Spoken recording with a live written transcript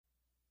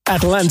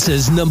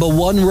Atlanta's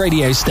 #1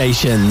 radio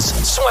stations,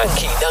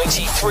 Swanky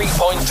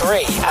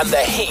 93.3 and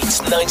The Heat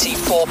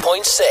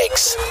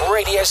 94.6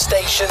 radio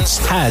stations,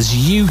 has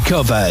you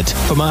covered.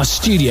 From our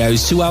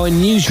studios to our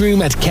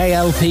newsroom at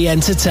K.L.P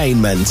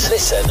Entertainment.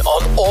 Listen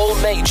on all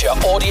major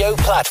audio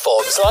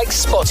platforms like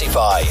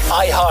Spotify,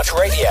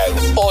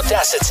 iHeartRadio,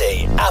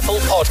 Audacity, Apple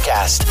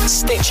Podcast,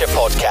 Stitcher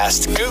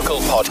Podcast,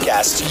 Google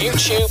Podcast,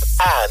 YouTube,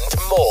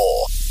 and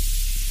more.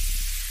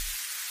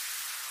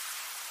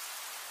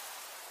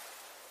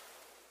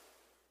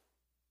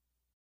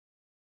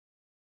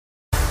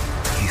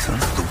 Ethan,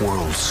 the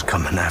world's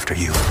coming after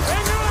you.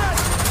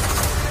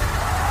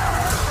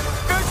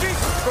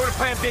 Go to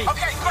plan B.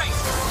 Okay, great.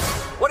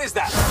 What is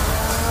that?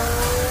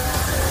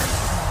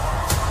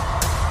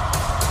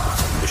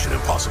 Mission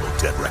Impossible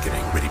Dead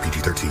Reckoning, rated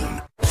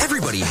PG-13.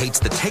 Everybody hates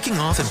the taking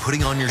off and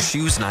putting on your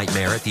shoes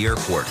nightmare at the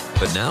airport.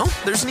 But now,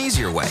 there's an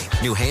easier way.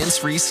 New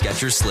hands-free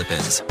Skechers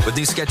slip-ins. With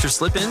new Skechers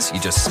slip-ins,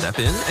 you just step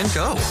in and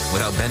go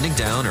without bending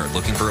down or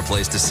looking for a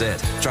place to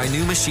sit. Try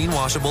new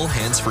machine-washable,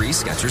 hands-free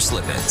Skechers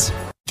slip-ins.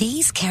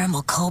 These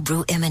caramel cold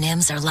brew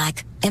M&Ms are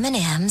like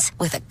M&Ms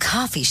with a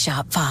coffee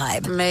shop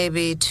vibe.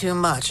 Maybe too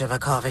much of a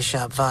coffee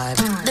shop vibe.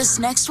 This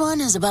next one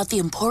is about the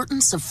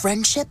importance of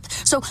friendship,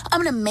 so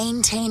I'm going to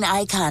maintain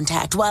eye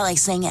contact while I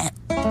sing it.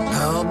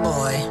 Oh,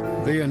 boy.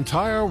 The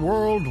entire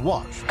world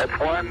watched. It's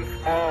one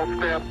small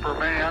step for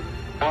man,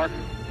 one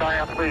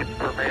giant leap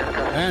for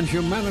mankind. And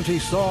humanity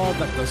saw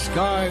that the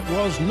sky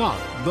was not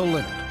the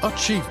limit.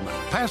 Achievement.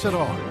 Pass it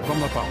on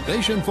from the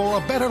Foundation for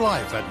a Better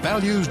Life at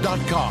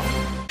values.com.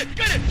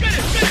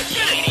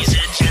 Ladies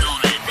and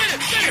gentlemen,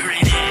 here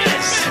it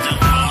is. The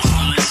most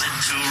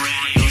listened to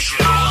radio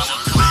show.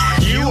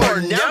 You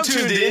are now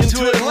tuned in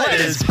to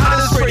Atlanta's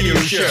hottest radio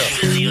show.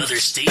 And the other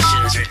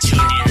stations are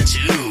tuned in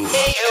too.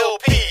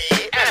 K.L.P.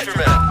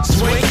 Aftermath.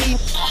 Swanky.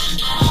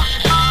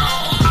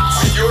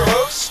 With your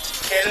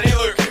host, Kennedy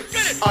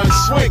Lucas. On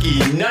Swanky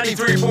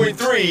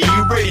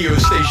 93.3 radio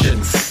station.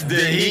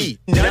 The Heat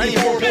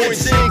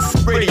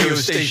 94.6 radio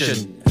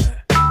station.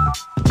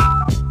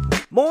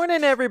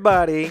 Morning,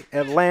 everybody.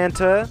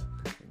 Atlanta.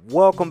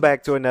 Welcome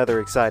back to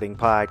another exciting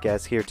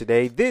podcast here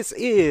today. This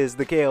is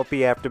the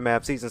K.L.P.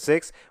 Aftermath Season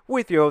 6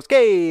 with your host,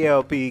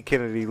 K.L.P.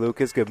 Kennedy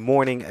Lucas. Good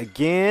morning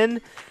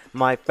again,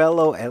 my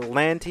fellow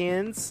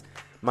Atlanteans,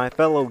 my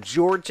fellow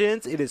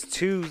Georgians. It is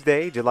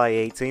Tuesday, July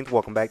 18th.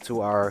 Welcome back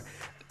to our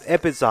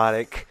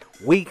episodic,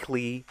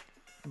 weekly,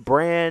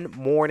 grand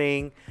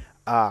morning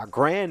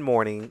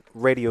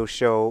radio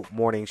show,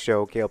 morning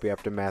show, K.L.P.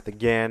 Aftermath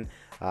again.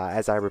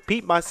 As I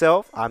repeat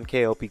myself, I'm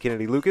K.L.P.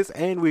 Kennedy Lucas,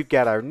 and we've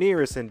got our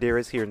nearest and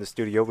dearest here in the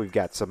studio. We've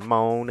got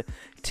Simone,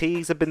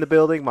 Teags up in the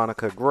building,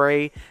 Monica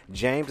Gray.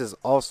 James is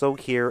also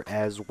here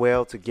as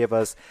well to give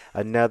us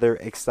another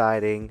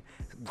exciting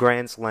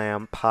Grand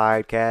Slam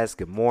podcast.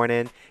 Good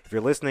morning. If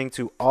you're listening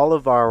to all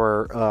of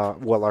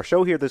our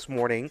show here this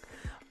morning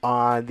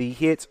on the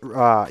hits,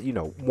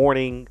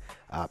 morning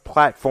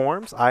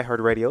platforms,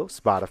 iHeartRadio,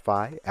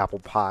 Spotify, Apple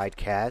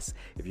Podcasts.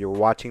 If you're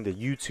watching the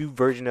YouTube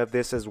version of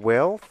this as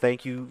well,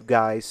 thank you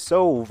guys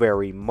so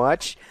very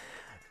much.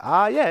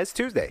 It's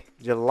Tuesday,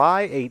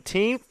 July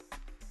 18th.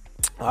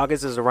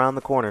 August is around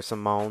the corner,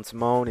 Simone.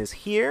 Simone is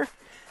here.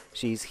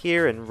 She's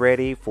here and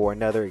ready for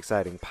another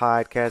exciting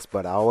podcast,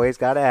 but I always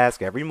got to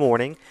ask every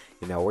morning,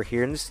 we're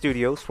here in the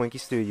studio, Swinky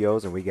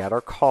Studios, and we got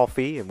our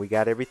coffee, and we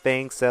got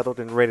everything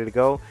settled and ready to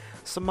go.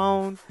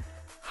 Simone,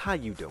 how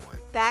you doing?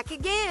 Back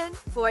again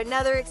for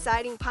another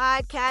exciting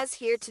podcast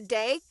here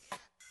today.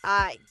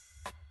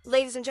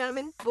 Ladies and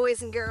gentlemen,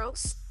 boys and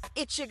girls,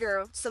 it's your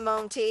girl,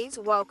 Simone Teags.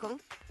 Welcome.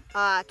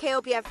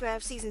 K.L.P.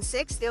 Aftermath Season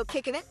 6, still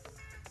kicking it.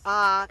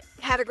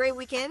 Had a great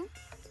weekend.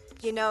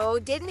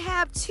 Didn't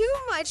have too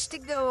much to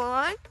go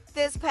on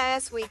this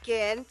past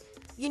weekend.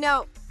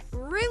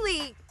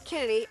 Really,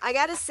 Kennedy, I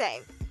gotta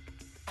say,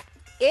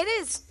 it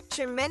is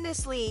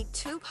tremendously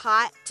too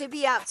hot to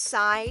be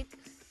outside.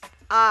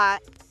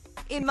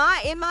 In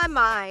my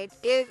mind,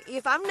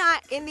 if I'm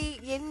not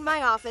in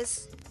my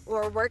office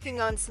or working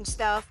on some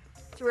stuff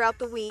throughout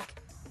the week,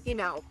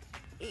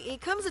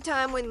 it comes a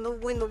time when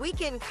the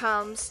weekend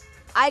comes,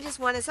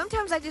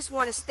 sometimes I just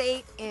want to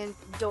stay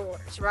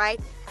indoors, right?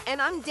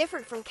 And I'm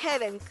different from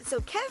Kevin. So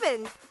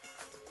Kevin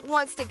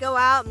wants to go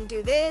out and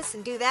do this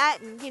and do that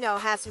and,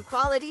 have some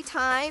quality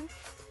time.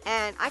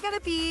 And I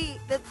gotta be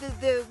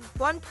the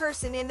one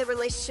person in the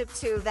relationship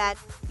too that,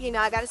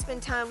 I gotta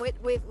spend time with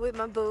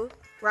my boo,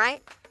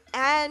 right?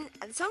 And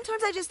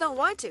sometimes I just don't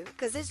want to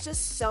because it's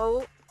just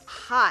so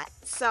hot.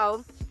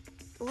 So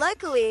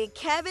luckily,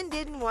 Kevin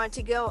didn't want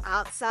to go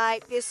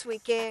outside this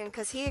weekend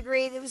because he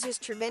agreed it was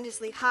just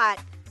tremendously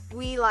hot.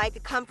 We like the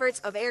comforts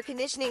of air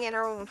conditioning in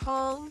our own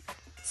home.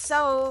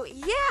 So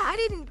yeah, I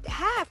didn't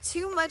have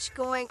too much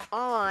going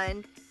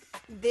on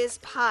this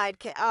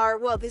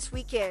this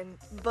weekend.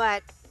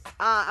 But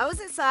I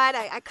was inside.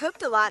 I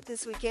cooked a lot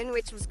this weekend,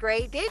 which was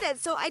great.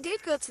 So I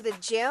did go to the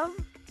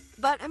gym.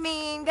 But,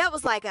 that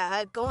was like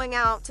going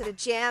out to the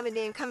gym and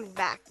then coming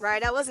back,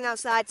 right? I wasn't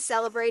outside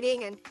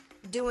celebrating and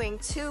doing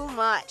too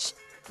much.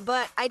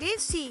 But I did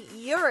see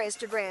your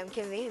Instagram,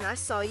 Kennedy, and I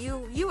saw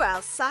you were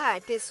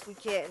outside this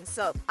weekend.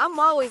 So I'm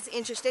always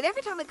interested.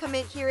 Every time I come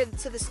in here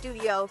to the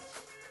studio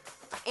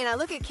and I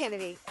look at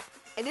Kennedy,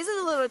 and this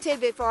is a little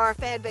tidbit for our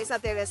fan base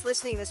out there that's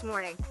listening this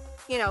morning.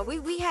 You know,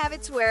 we have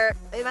it to where,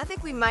 and I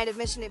think we might have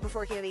mentioned it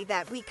before, Kennedy,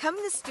 that we come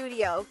in the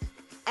studio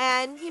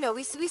and, you know,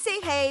 we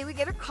say hey, we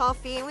get our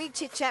coffee and we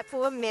chit chat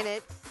for a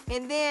minute.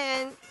 And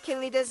then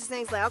Kennedy does his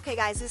things like, okay,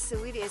 guys, this is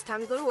what it is.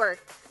 Time to go to work.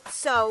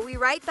 So we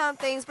write down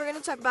things we're going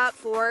to talk about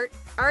for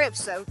our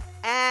episode.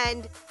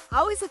 And I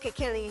always look at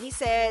Kennedy and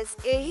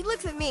he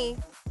looks at me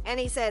and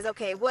he says,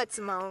 okay, what,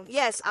 Simone?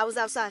 Yes, I was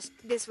outside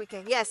this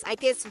weekend. Yes, I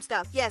did some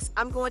stuff. Yes,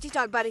 I'm going to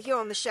talk about it here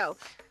on the show.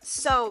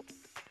 So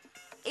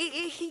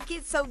he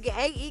gets so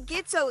gay. He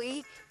gets so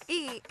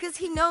because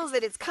he knows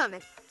that it's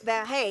coming.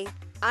 That, hey,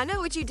 I know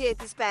what you did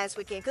this past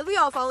weekend, because we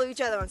all follow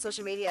each other on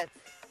social media.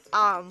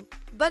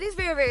 But it's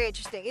very, very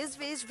interesting.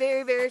 It's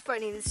very, very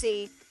funny to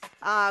see.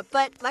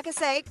 But like I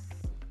say,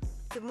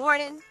 good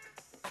morning,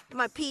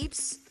 my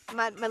peeps,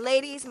 my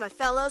ladies, my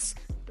fellas.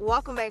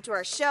 Welcome back to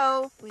our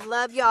show. We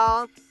love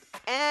y'all.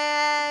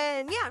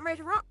 And yeah, I'm ready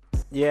to rock.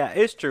 Yeah,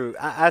 it's true.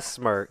 I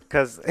smirk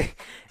because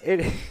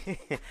it.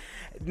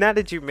 Now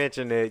that you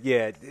mention it,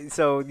 yeah.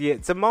 So yeah,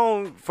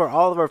 Simone, for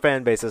all of our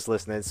fan bases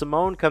listening,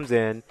 Simone comes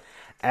in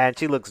and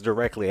she looks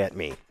directly at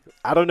me.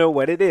 I don't know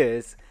what it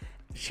is.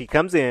 She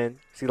comes in.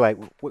 She's like,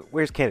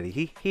 "Where's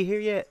Kennedy? He here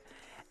yet?"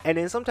 And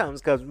then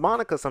sometimes, because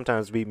Monica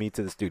sometimes beat me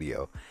to the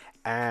studio,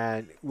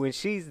 and when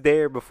she's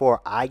there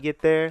before I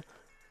get there,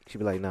 she'd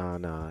be like,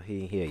 "No,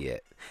 he ain't here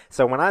yet."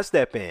 So when I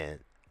step in,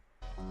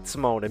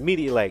 Simone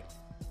immediately like,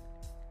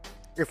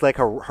 it's like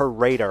her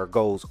radar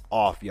goes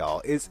off,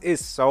 y'all.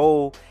 It's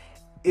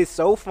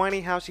so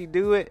funny how she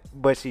do it,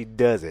 but she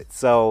does it.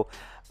 So,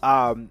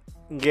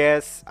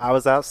 yes, I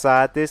was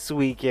outside this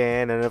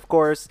weekend, and of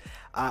course,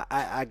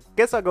 I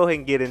guess I'll go ahead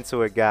and get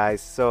into it,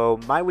 guys. So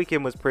my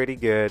weekend was pretty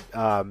good.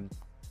 I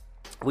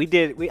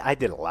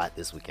did a lot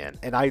this weekend,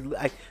 and I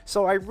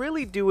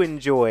really do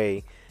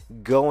enjoy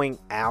going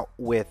out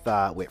with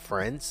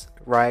friends,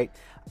 right?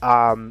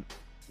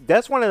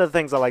 That's one of the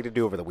things I like to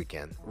do over the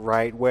weekend,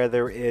 right?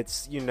 Whether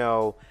it's, you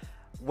know,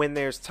 when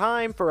there's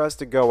time for us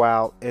to go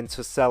out and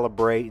to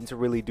celebrate and to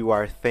really do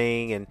our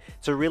thing and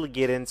to really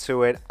get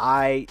into it,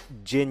 I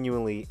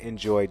genuinely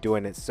enjoy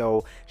doing it.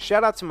 So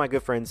shout out to my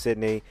good friend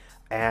Sydney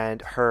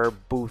and her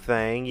boo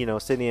thing. You know,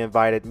 Sydney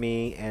invited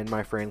me and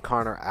my friend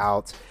Connor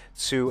out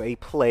to a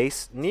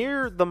place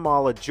near the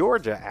Mall of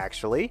Georgia,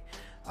 actually.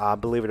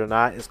 Believe it or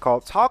not, it's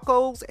called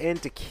Tacos and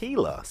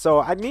Tequila. So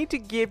I need to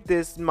give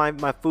this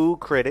my food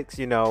critics,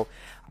 you know,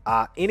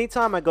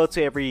 anytime I go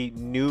to every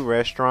new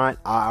restaurant,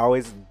 I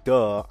always,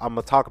 I'm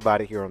gonna talk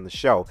about it here on the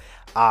show.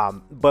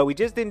 But we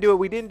just didn't do it.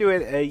 We didn't do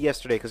it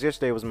yesterday because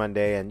yesterday was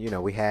Monday, and you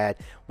know we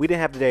didn't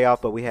have the day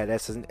off, but we had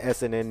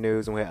SNN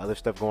news and we had other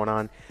stuff going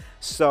on.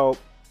 So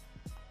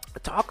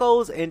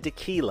Tacos and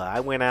Tequila, I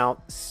went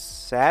out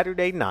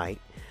Saturday night.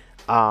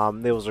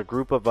 There was a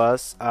group of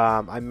us.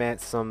 I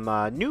met some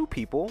new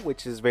people,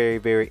 which is very,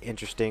 very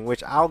interesting,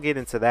 which I'll get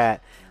into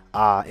that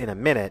in a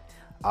minute.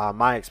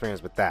 My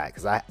experience with that,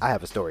 because I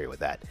have a story with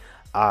that.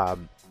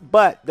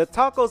 But the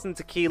tacos and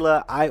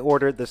tequila, I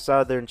ordered the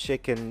southern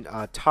chicken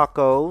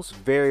tacos.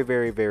 Very,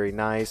 very, very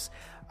nice.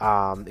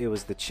 It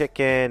was the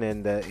chicken,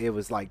 and it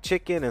was like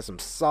chicken and some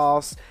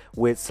sauce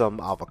with some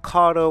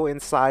avocado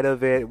inside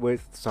of it,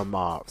 with some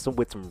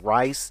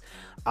rice.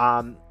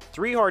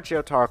 3 hard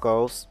shell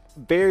tacos.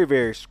 Very,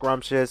 very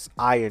scrumptious.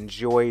 I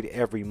enjoyed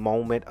every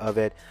moment of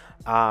it.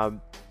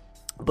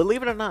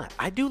 Believe it or not,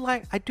 I do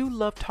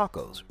love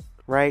tacos,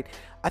 right?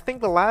 I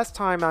think the last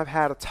time I've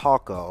had a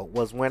taco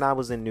was when I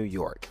was in New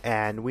York,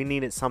 and we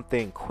needed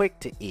something quick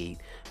to eat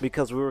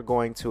because we were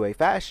going to a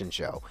fashion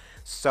show.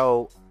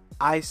 So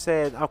I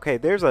said, okay,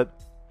 there's a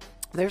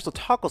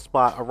taco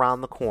spot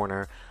around the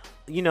corner.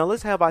 You know,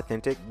 let's have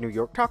authentic New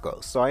York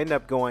tacos. So I ended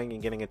up going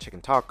and getting a chicken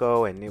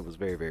taco, and it was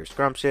very, very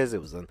scrumptious.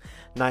 It was a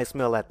nice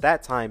meal at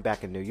that time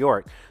back in New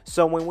York.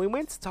 So when we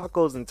went to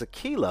Tacos and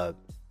Tequila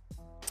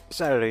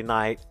Saturday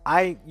night,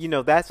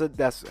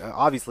 that's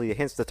obviously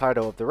hence the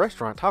title of the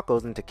restaurant,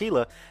 Tacos and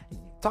Tequila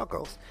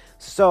Tacos.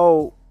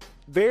 So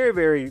very,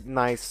 very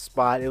nice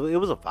spot. It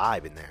was a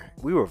vibe in there.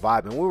 We were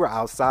vibing. We were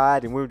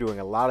outside and we were doing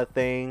a lot of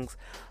things,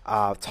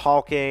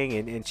 talking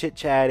and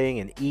chit-chatting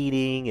and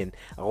eating, and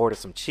I ordered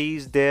some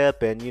cheese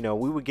dip, and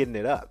we were getting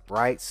it up,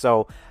 right?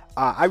 So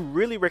I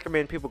really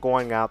recommend people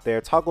going out there.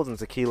 Tacos and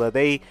Tequila,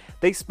 they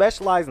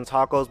specialize in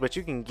tacos, but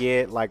you can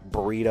get like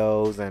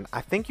burritos, and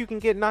I think you can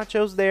get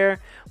nachos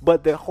there,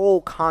 but the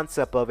whole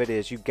concept of it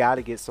is you got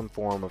to get some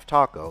form of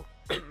taco.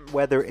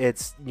 Whether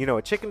it's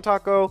a chicken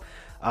taco,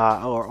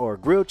 or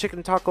grilled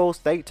chicken taco,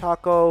 steak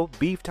taco,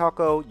 beef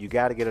taco, you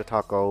got to get a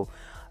taco.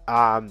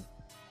 And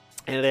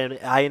then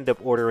I ended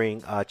up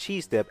ordering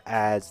cheese dip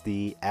as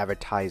the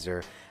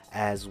appetizer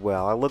as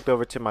well. I looked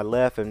over to my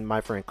left, and my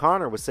friend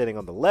Connor was sitting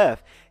on the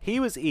left. He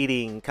was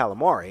eating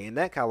calamari, and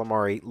that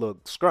calamari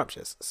looked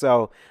scrumptious.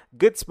 So,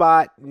 good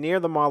spot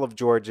near the Mall of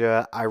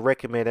Georgia. I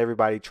recommend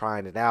everybody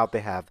trying it out. They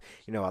have,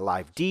 a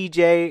live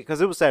DJ, because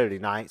it was Saturday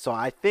night. So,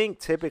 I think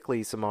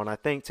typically, Simone,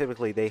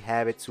 they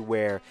have it to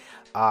where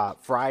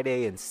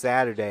Friday and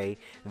Saturday,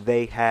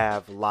 they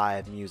have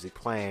live music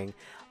playing.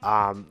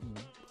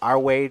 Our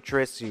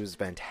waitress, she was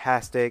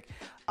fantastic.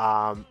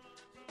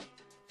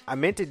 I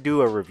meant to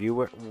do a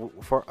review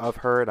of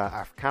her, and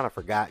I kind of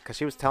forgot, because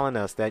she was telling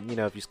us that,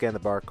 if you scan the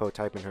barcode,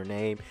 type in her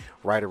name,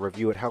 write a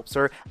review, it helps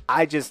her.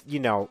 I just,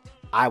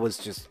 I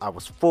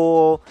was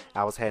full.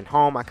 I was heading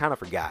home. I kind of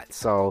forgot.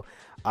 So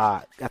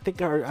I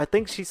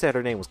think she said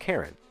her name was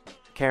Karen.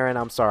 Karen,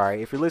 I'm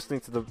sorry. If you're listening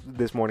to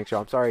this morning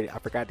show, I'm sorry. I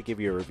forgot to give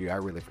you a review. I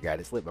really forgot.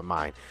 It slipped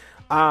my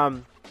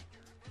mind.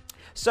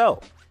 So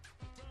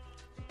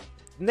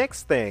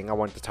next thing I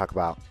wanted to talk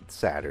about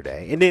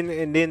Saturday, and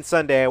then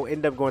Sunday I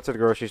ended up going to the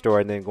grocery store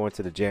and then going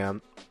to the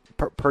gym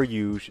per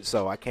usual.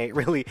 So I can't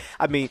really.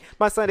 I mean,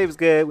 my Sunday was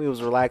good. It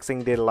was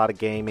relaxing. Did a lot of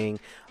gaming.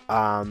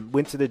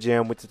 Went to the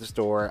gym. Went to the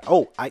store.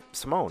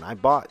 Simone, I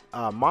bought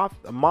a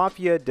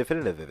Mafia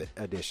Definitive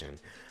Edition.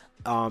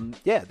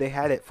 They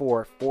had it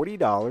for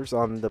 $40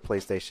 on the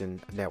PlayStation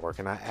Network,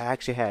 and I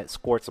actually had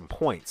scored some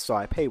points, so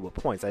I paid with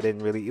points.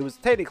 It was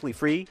technically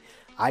free.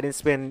 I didn't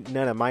spend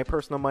none of my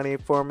personal money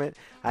for it.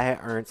 I had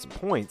earned some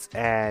points,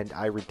 and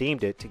I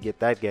redeemed it to get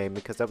that game,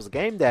 because that was a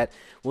game that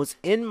was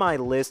in my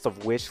list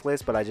of wish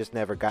list, but I just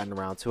never gotten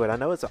around to it. I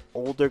know it's an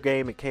older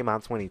game. It came out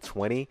in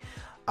 2020.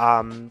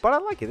 But I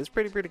like it. It's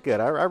pretty good.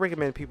 I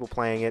recommend people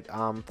playing it.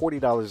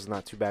 $40 is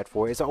not too bad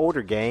for it. It's an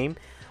older game.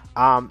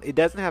 It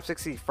doesn't have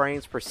 60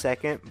 frames per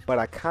second, but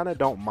I kind of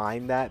don't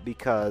mind that,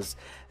 because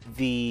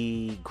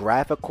the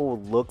graphical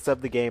looks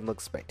of the game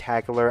look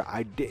spectacular.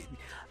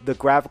 The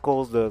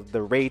graphicals,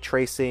 the ray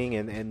tracing,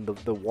 and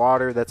the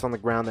water that's on the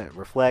ground that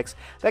reflects,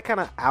 that kind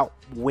of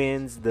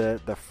outwins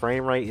the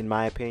frame rate, in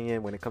my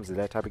opinion, when it comes to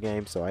that type of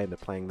game. So I ended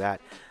up playing that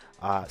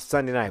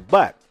Sunday night.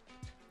 But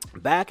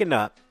backing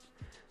up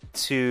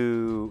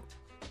to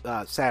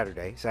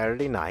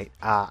Saturday night,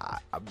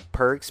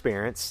 per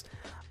experience,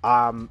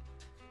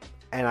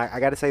 and I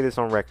got to say this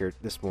on record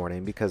this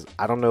morning, because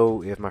I don't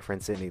know if my friend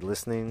Sydney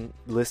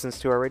listens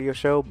to our radio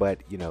show, but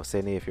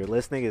Sydney, if you're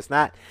listening, it's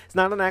not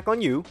an act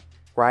on you,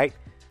 right?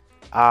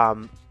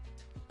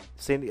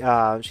 Sydney,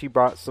 she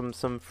brought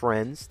some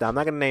friends. Now, I'm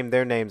not gonna name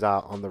their names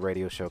out on the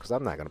radio show, because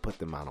I'm not gonna put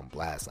them out on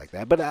blast like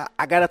that. But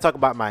I gotta talk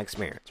about my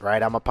experience,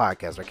 right? I'm a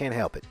podcaster. I can't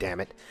help it. Damn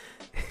it.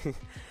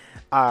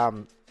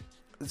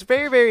 It's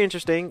very, very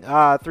interesting.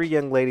 3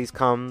 young ladies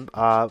came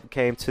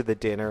to the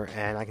dinner,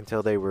 and I can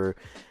tell they were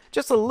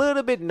just a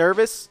little bit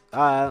nervous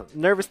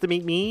to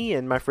meet me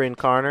and my friend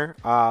Connor.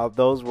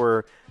 Those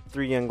were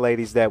 3 young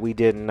ladies that we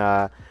didn't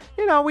know.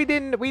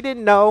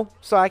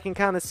 So I can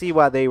kind of see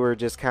why they were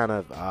just kind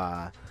of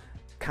a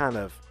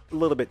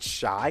little bit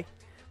shy.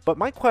 But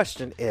my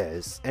question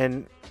is,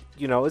 and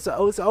it's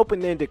an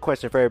open-ended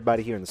question for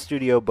everybody here in the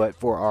studio, but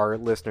for our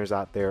listeners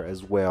out there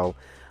as well.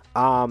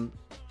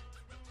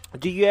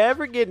 Do you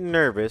ever get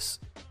nervous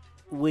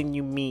when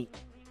you meet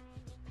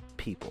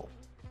people?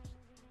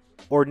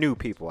 Or new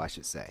people, I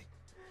should say.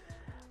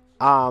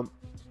 I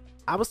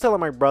was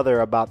telling my brother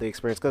about the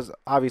experience, because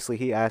obviously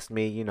he asked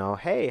me,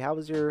 hey, how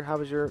was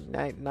your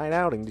night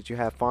outing? Did you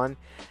have fun?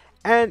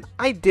 And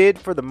I did,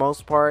 for the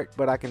most part,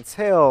 but I can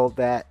tell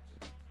that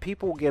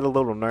people get a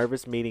little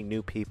nervous meeting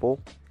new people,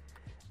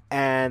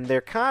 and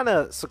they're kind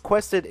of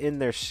sequestered in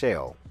their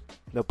shell.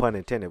 No pun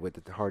intended with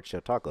the hard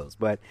shell tacos,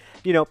 but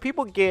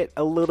people get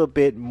a little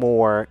bit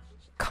more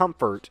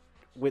comfort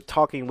with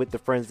talking with the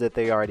friends that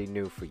they already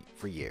knew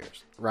for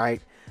years, right?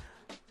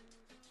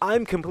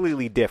 I'm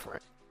completely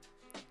different.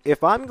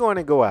 If I'm going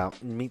to go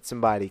out and meet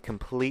somebody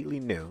completely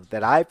new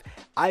that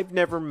I've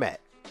never met,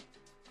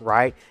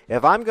 right?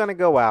 If I'm going to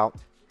go out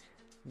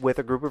with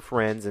a group of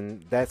friends,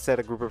 and that set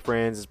of group of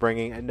friends is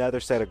bringing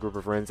another set of group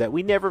of friends that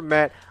we never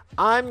met,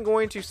 I'm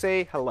going to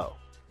say hello.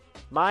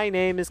 My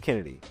name is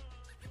Kennedy,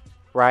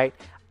 right?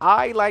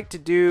 I like to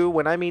do,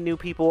 when I meet new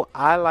people,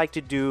 I like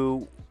to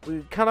do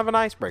kind of an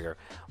icebreaker.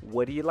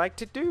 What do you like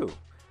to do?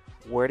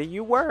 Where do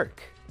you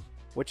work?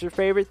 What's your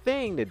favorite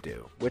thing to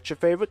do? What's your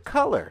favorite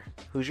color?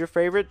 Who's your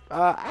favorite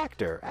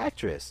actor,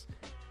 actress?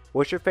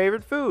 What's your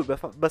favorite food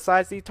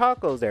besides the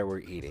tacos that we're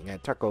eating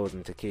at Tacos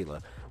and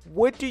Tequila?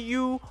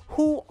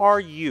 Who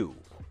are you?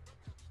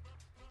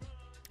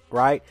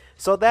 Right?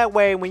 So that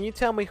way, when you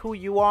tell me who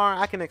you are,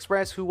 I can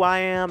express who I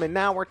am, and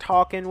now we're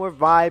talking, we're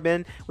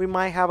vibing. We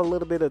might have a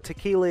little bit of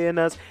tequila in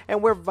us,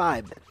 and we're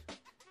vibing.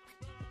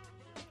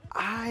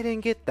 I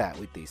didn't get that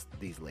with these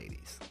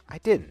ladies. I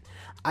didn't.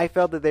 I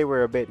felt that they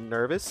were a bit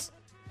nervous,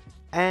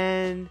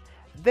 and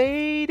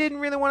they didn't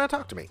really want to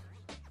talk to me.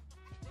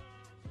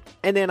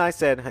 And then I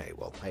said, hey,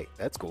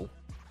 that's cool.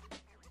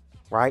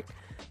 Right?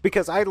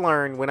 Because I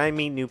learned when I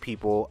meet new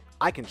people,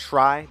 I can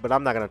try, but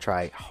I'm not going to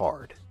try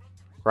hard.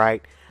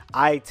 Right?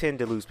 I tend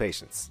to lose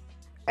patience,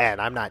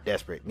 and I'm not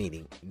desperate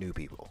meeting new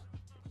people.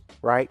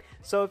 right?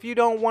 So if you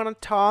don't want to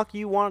talk,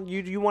 you want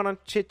to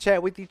chit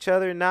chat with each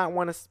other and not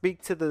want to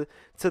speak to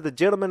the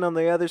gentleman on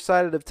the other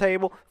side of the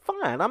table,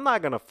 fine. I'm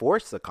not gonna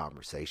force the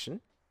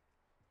conversation,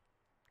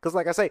 because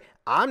like I say,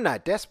 I'm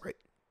not desperate.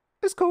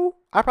 It's cool.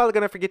 I'm probably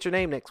gonna forget your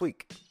name next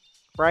week,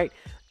 right?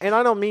 And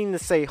I don't mean to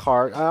say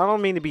hard. I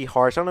don't mean to be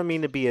harsh. I don't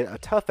mean to be a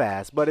tough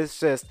ass. But it's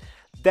just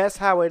that's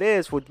how it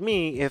is with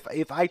me.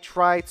 If I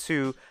try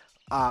to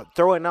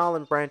throw an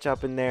olive branch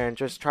up in there and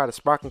just try to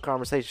spark a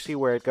conversation, see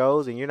where it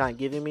goes, and you're not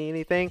giving me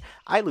anything,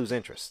 I lose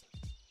interest.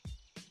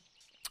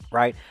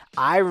 Right?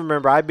 I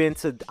remember I've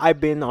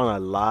been on a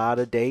lot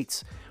of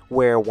dates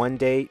where one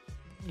date,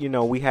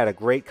 we had a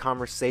great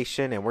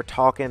conversation and we're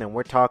talking,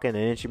 and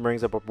then she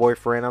brings up her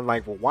boyfriend. I'm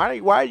like, well, why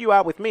are you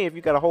out with me if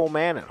you got a whole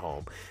man at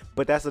home?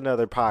 But that's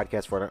another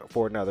podcast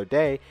for another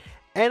day.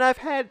 And I've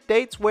had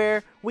dates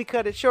where we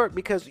cut it short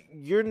because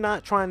you're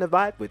not trying to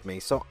vibe with me.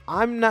 So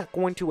I'm not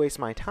going to waste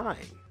my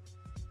time.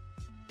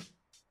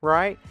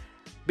 Right?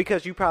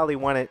 Because you probably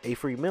wanted a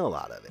free meal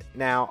out of it.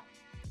 Now,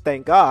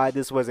 thank God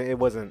it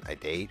wasn't a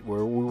date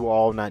where we were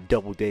all not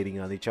double dating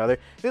on each other.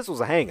 This was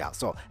a hangout.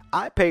 So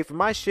I paid for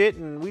my shit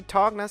and we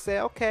talked and I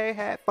said, okay,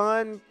 had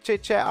fun,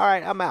 chit chat. All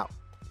right, I'm out.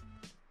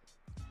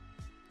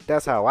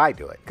 That's how I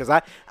do it. Because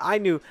I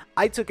knew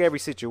I took every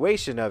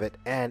situation of it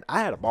and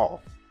I had a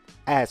ball.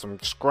 I had some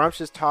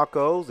scrumptious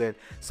tacos and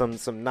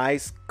some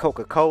nice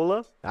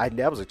Coca-Cola.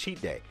 That was a cheat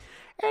day.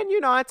 And,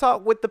 I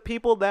talked with the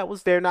people that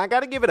was there. Now, I got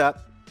to give it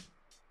up.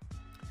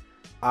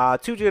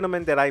 Two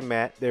gentlemen that I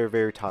met, they were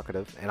very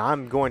talkative. And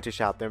I'm going to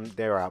shout them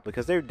out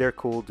because they're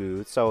cool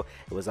dudes. So,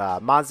 it was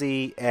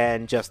Mozzie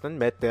and Justin.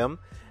 Met them.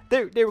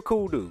 They were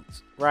cool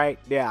dudes, right?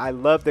 Yeah, I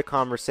loved the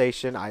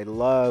conversation. I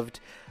loved,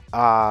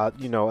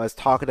 us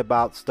talking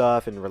about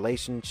stuff and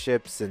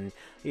relationships. And,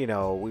 we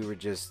were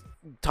just...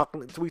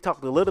 we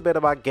talked a little bit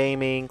about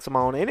gaming,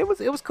 Simone, and it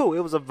was cool. It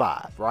was a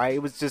vibe, right?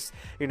 It was just,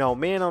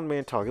 man on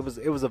man talk. It was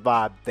a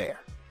vibe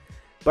there.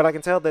 But I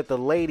can tell that the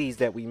ladies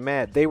that we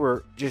met, they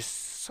were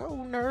just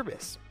so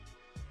nervous.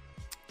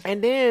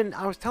 And then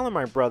I was telling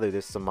my brother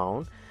this,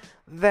 Simone,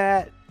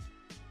 that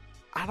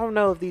I don't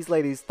know if these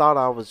ladies thought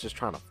I was just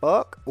trying to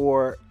fuck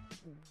or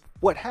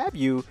what have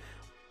you,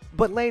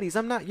 but ladies,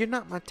 you're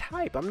not my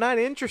type. I'm not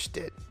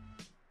interested.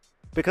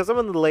 Because some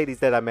of the ladies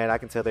that I met, I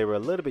can tell they were a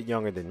little bit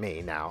younger than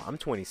me. Now, I'm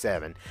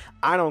 27.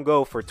 I don't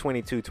go for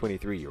 22,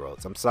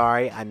 23-year-olds. I'm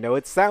sorry. I know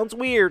it sounds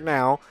weird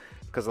now,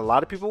 because a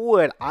lot of people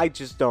would. I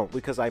just don't,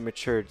 because I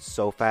matured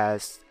so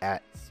fast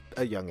at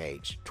a young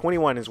age.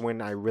 21 is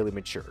when I really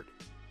matured,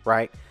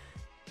 right?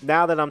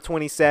 Now that I'm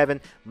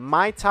 27,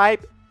 my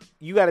type,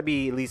 you got to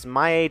be at least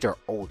my age or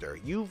older.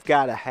 You've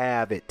got to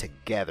have it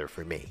together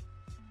for me,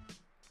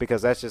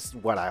 because that's just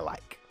what I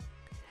like.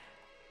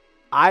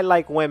 I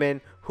like women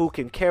who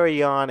can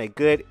carry on a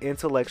good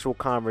intellectual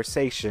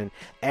conversation,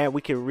 and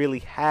we can really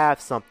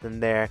have something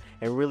there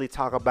and really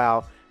talk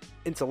about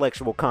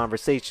intellectual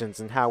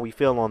conversations and how we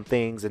feel on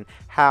things and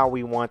how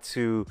we want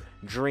to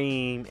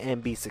dream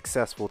and be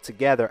successful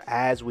together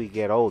as we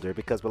get older.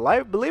 Because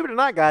believe it or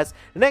not, guys,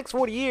 the next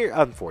 4 years,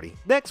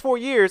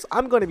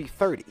 I'm going to be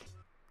 30.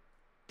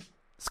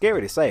 Scary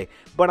to say,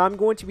 but I'm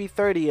going to be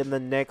 30 in the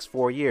next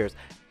 4 years.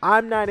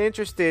 I'm not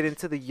interested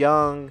into the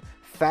young,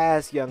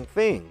 fast, young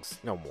things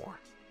no more.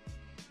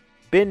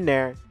 Been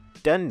there,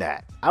 done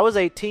that. I was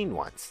 18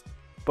 once,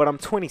 but I'm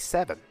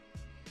 27.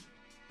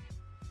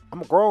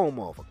 I'm a grown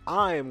motherfucker.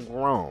 I am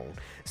grown.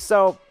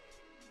 So,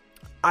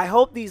 I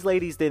hope these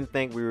ladies didn't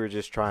think we were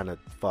just trying to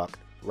fuck,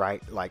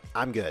 right? Like,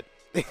 I'm good.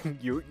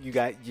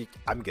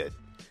 I'm good.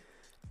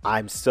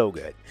 I'm so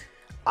good.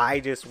 I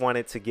just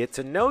wanted to get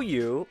to know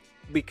you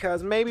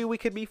because maybe we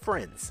could be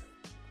friends,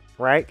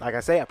 right? Like I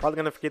say, I'm probably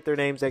going to forget their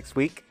names next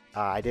week.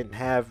 I didn't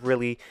have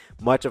really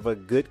much of a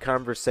good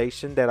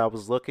conversation that I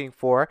was looking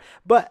for.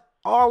 But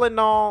all in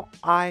all,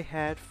 I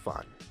had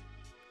fun.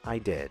 I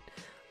did.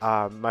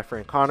 My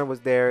friend Connor was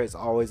there. It's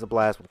always a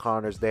blast when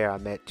Connor's there. I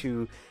met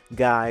two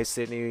guys,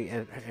 Sydney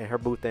and her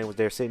boo thing was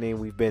there. Sydney,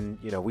 we've been,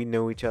 we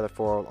knew each other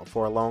for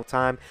a long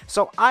time.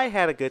 So I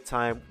had a good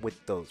time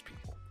with those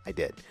people. I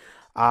did.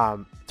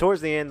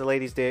 Towards the end, the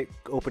ladies did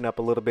open up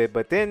a little bit.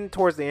 But then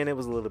towards the end, it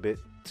was a little bit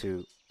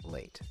too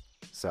late.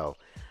 So,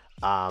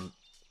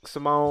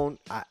 Simone,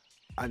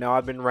 I know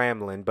I've been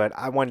rambling, but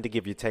I wanted to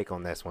give you a take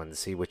on this one to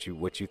see what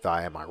you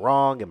thought. Am I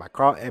wrong? Am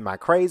I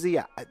crazy?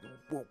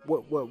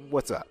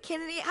 What's up?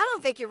 Kennedy, I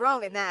don't think you're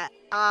wrong in that.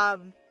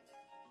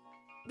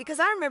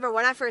 Because I remember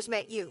when I first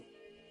met you,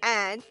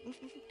 and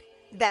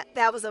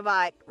that was a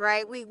vibe,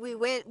 right?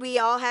 We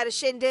all had a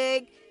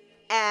shindig,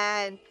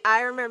 and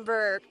I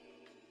remember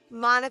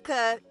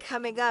Monica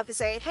coming up and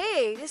saying,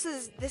 "Hey, this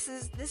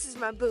is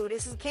my boo.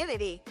 This is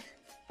Kennedy,"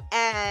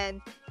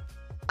 and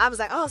I was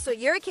like, "Oh, so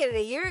you're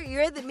Kennedy.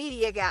 You're the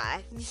media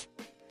guy,"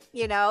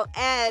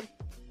 And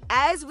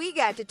as we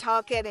got to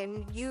talking,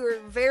 and you were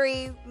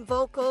very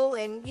vocal,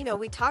 and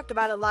we talked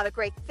about a lot of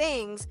great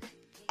things.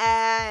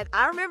 And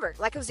I remember,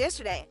 like it was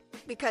yesterday,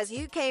 because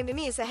you came to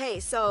me and said, "Hey,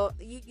 so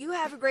you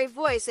have a great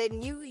voice,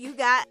 and you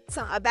got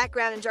a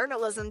background in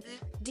journalism.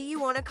 Do you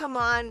want to come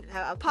on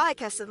a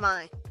podcast of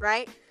mine?"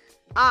 Right?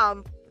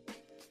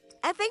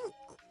 I think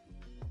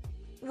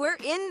we're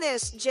in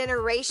this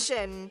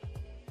generation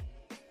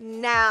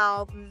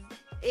now,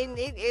 and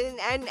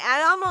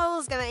I'm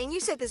always gonna, and you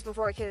said this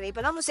before, Kennedy,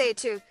 but I'm gonna say it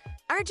too.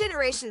 Our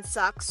generation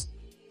sucks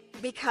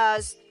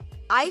because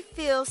I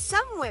feel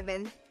some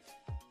women,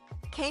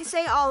 can't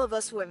say all of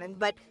us women,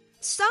 but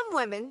some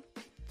women,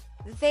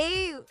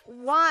 they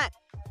want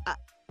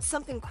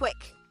something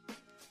quick,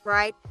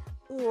 right?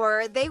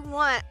 Or they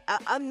want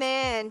a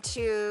man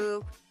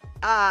to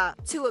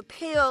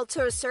appeal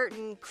to a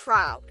certain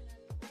crowd,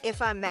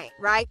 if I may,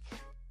 right?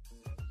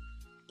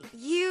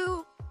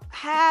 You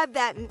have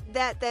that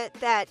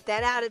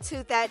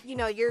attitude that, you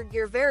know,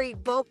 you're very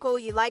vocal,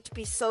 you like to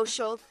be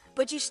social,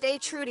 but you stay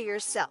true to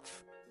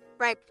yourself,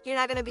 right? You're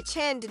not gonna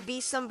pretend to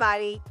be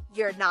somebody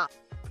you're not.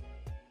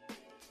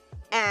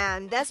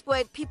 And that's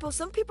what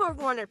some people are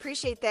going to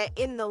appreciate that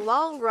in the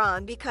long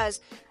run,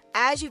 because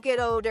as you get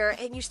older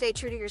and you stay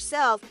true to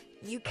yourself,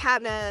 you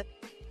kind of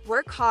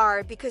work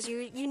hard because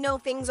you know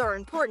things are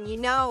important. You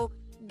know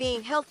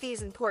being healthy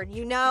is important.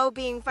 You know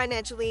being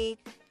financially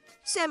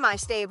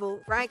semi-stable,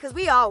 right? Because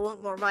we all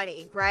want more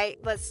money, right?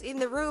 Let's, in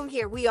the room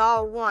here, we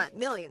all want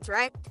millions,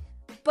 right?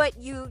 But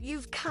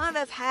you've kind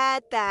of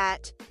had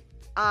that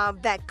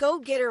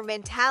go-getter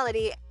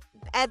mentality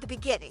at the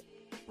beginning,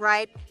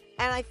 right?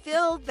 And I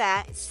feel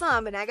that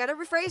and I gotta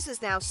rephrase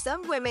this now,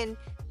 some women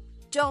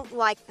don't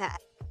like that.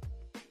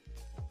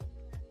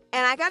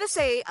 And I gotta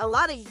say, a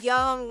lot of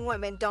young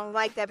women don't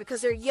like that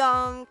because they're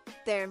young,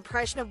 they're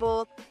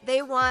impressionable,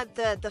 they want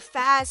the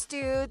fast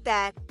dude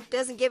that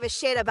doesn't give a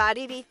shit about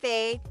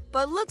anything,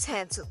 but looks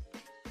handsome,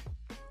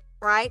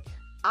 right?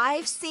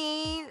 I've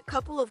seen a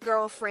couple of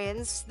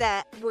girlfriends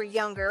that were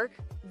younger,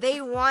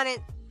 they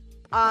wanted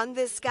on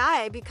this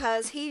guy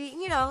because he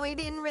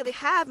didn't really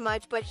have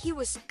much, but he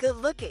was good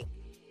looking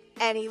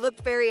and he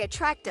looked very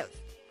attractive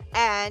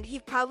and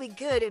he's probably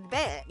good in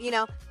bed. You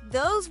know,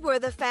 those were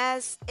the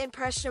fast,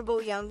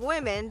 impressionable young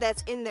women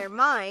that's in their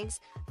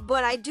minds.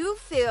 But I do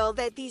feel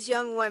that these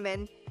young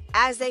women,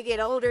 as they get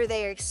older,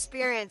 they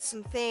experience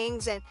some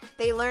things and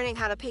they learning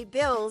how to pay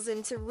bills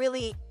and to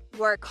really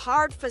work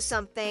hard for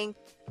something.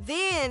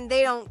 Then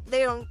they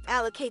don't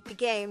allocate the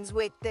games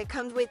that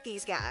comes with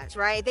these guys,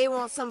 right? They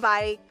want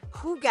somebody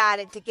who got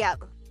it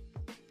together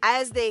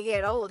as they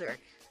get older.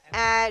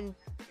 And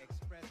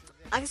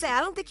like I say, I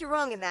don't think you're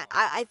wrong in that.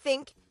 I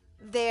think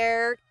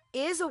there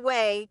is a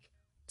way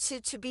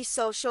to be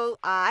social.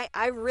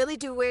 I really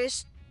do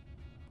wish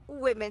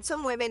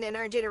some women in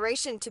our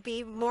generation to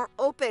be more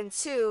open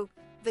to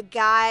the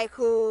guy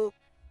who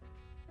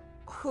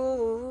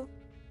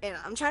and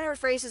I'm trying to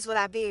rephrase this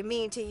without being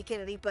mean to you,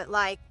 Kennedy, but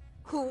like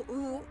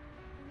who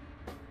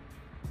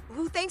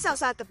thinks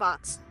outside the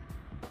box,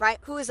 right?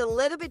 Who is a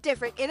little bit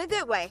different in a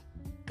good way,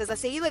 because I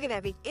see you looking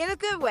at me, in a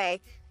good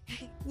way,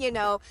 you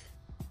know,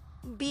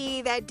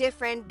 be that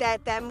different,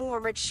 that more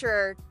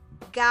mature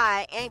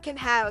guy and can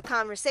have a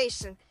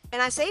conversation.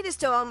 And I say this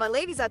to all my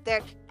ladies out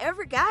there,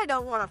 every guy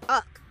don't want to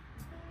fuck,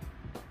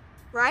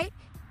 right?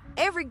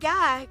 Every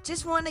guy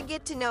just want to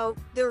get to know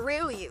the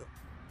real you.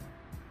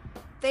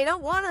 They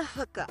don't want to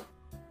hook up.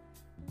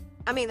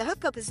 I mean, the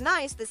hookup is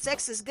nice, the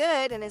sex is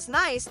good and it's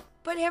nice,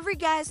 but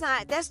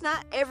that's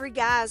not every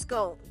guy's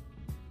goal.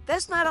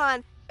 That's not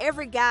on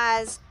every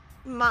guy's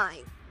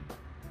mind,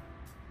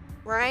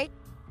 right?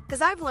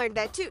 Because I've learned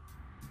that too.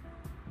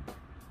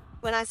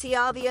 When I see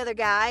all the other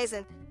guys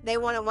and they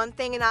wanted one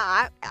thing and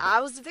I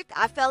was the victim.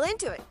 I fell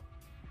into it.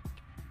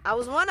 I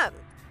was one of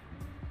them.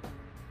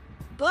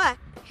 But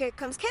here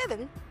comes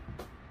Kevin.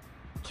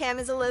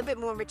 Kevin's a little bit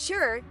more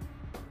mature.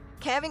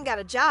 Kevin got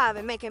a job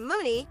and making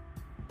money.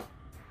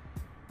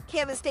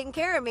 Kevin's taking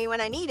care of me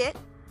when I need it.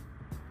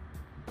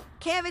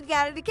 Kevin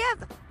got it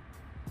together.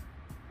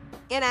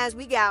 And as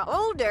we got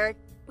older,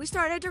 we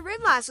started to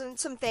realize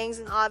some things,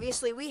 and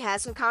obviously we had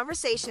some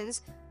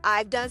conversations.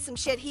 I've done some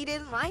shit he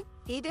didn't like.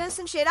 He did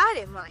some shit I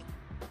didn't like.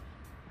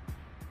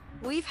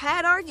 We've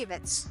had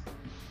arguments.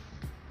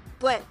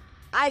 But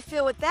I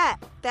feel with that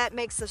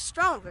makes us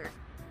stronger.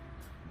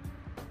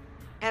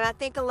 And I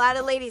think a lot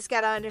of ladies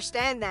got to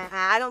understand that.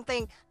 I don't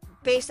think,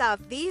 based off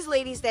these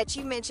ladies that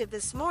you mentioned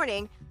this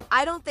morning,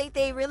 I don't think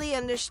they really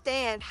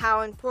understand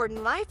how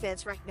important life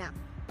is right now.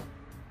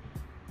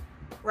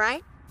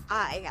 Right?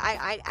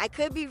 I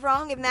could be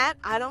wrong in that.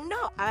 I don't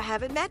know. I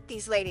haven't met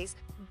these ladies.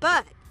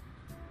 But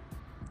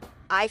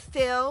I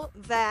feel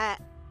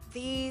that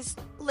these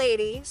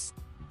ladies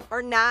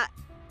are not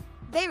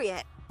there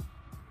yet.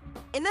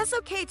 And that's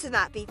okay to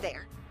not be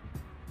there.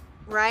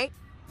 Right?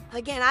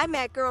 Again, I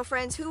met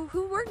girlfriends who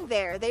weren't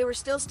there. They were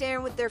still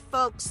staying with their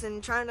folks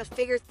and trying to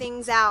figure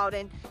things out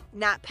and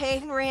not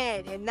paying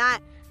rent and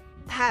not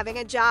having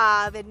a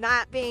job and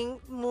not being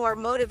more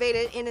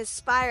motivated and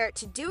inspired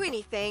to do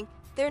anything.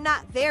 They're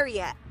not there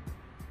yet.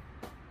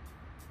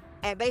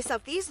 And based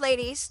off these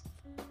ladies,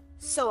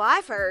 so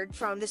I've heard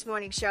from this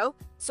morning show,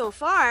 so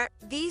far,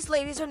 these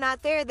ladies are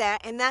not there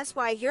yet, and that's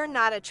why you're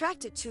not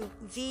attracted to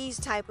these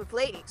type of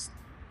ladies.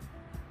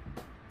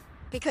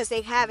 Because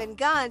they haven't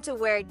gone to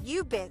where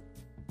you've been.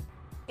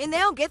 And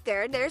they'll get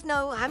there.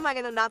 I'm not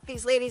going to knock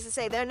these ladies and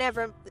say I'm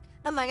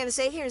not going to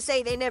sit here and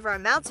say they never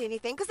amount to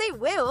anything, because they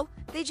will.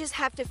 They just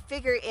have to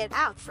figure it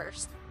out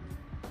first.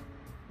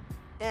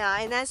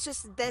 Yeah, and that's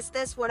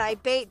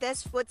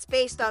what's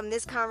based on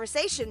this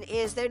conversation,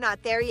 is they're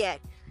not there yet.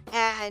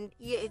 And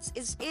it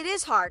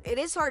is hard. It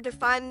is hard to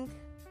find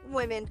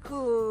women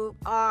who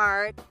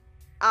are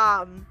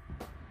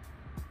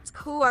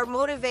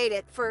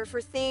motivated for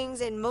things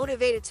and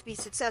motivated to be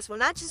successful,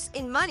 not just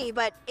in money,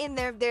 but in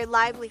their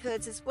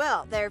livelihoods as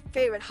well, their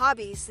favorite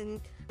hobbies and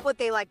what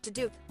they like to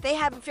do. They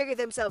haven't figured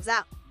themselves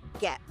out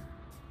yet.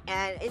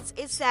 And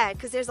it's sad,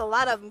 because there's a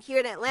lot of them here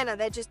in Atlanta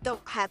that just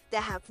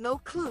have no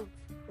clue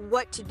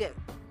what to do.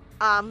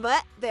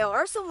 But there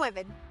are some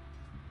women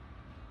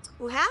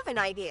who have an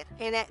idea,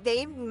 and that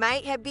they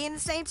might be in the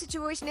same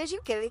situation as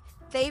you, Kelly.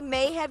 They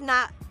may have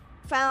not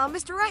found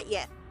Mr. Right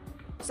yet.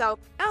 So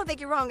I don't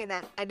think you're wrong in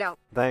that. I don't.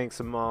 Thanks,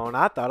 Simone.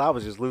 I thought I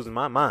was just losing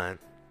my mind.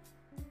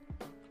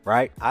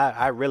 Right?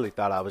 I really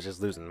thought I was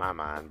just losing my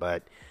mind.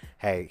 But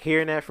hey,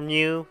 hearing that from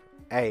you,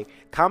 hey,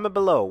 comment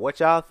below what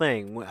y'all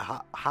think.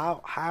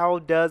 How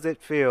does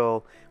it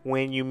feel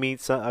when you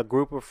meet a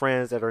group of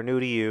friends that are new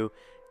to you?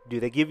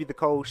 Do they give you the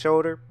cold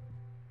shoulder?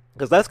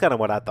 Because that's kind of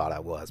what I thought I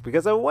was.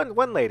 Because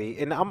one lady,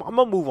 and I'm going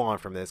to move on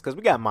from this because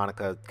we got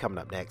Monica coming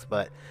up next.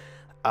 But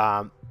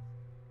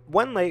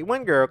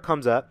one girl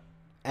comes up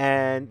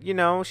and,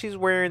 she's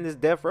wearing this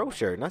Death Row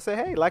shirt. And I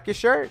said, hey, like your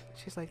shirt?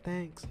 She's like,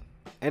 thanks.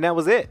 And that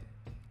was it.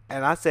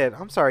 And I said,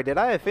 I'm sorry, did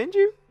I offend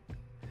you?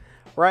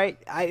 Right?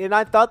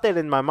 I thought that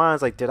in my mind. I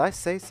was like, did I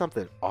say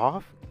something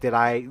off? Did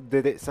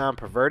it sound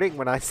perverted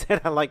when I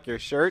said I like your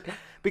shirt?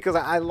 Because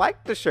I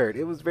liked the shirt.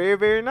 It was very,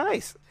 very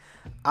nice.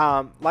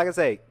 Like I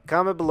say,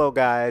 comment below,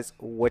 guys,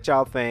 what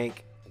y'all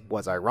think.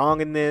 Was I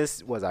wrong in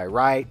this? Was I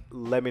right?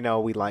 Let me know.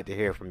 We'd like to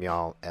hear from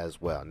y'all as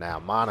well. Now,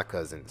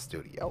 Monica's in the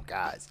studio,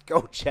 guys.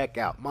 Go check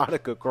out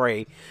Monica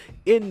Gray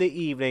in the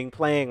evening,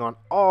 playing on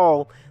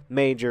all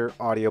major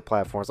audio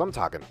platforms. I'm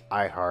talking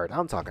iHeart.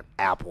 I'm talking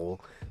Apple,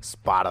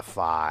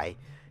 Spotify.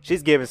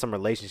 She's giving some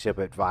relationship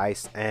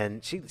advice,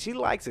 and she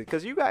likes it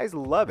because you guys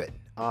love it.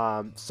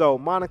 So,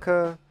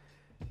 Monica,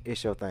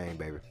 it's your thing,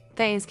 baby.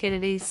 Thanks,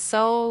 Kennedy.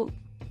 So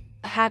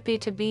happy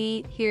to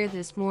be here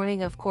this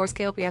morning. Of course,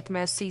 K.L.P.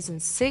 Aftermath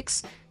Season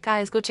 6.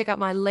 Guys, go check out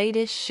my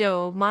latest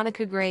show,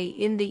 Monica Gray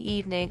in the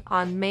Evening,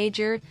 on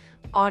major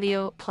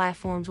audio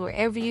platforms.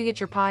 Wherever you get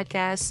your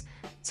podcasts,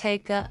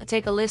 take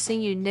a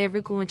listen. You're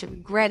never going to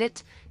regret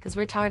it, because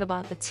we're talking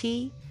about the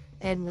tea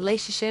and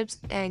relationships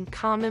and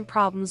common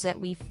problems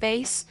that we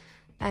face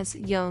as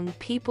young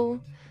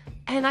people.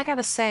 And I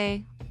gotta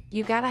say,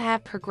 you gotta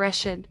have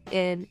progression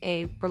in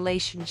a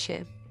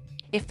relationship.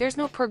 If there's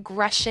no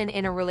progression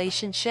in a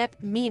relationship,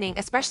 meaning,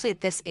 especially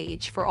at this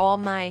age, for all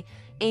my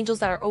angels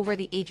that are over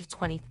the age of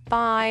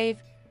 25,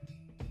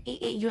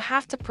 you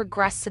have to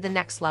progress to the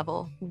next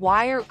level.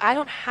 I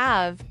don't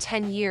have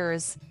 10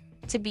 years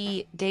to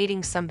be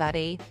dating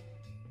somebody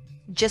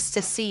just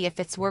to see if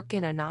it's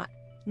working or not.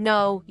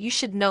 No, you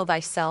should know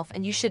thyself,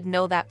 and you should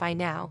know that by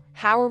now.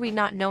 How are we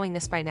not knowing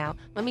this by now?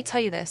 Let me tell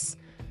you this.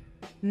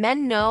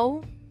 Men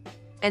know,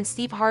 and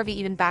Steve Harvey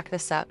even backed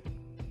this up.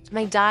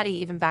 My daddy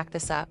even backed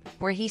this up,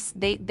 where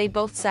they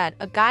both said,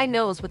 a guy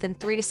knows within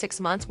 3 to 6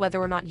 months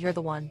whether or not you're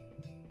the one.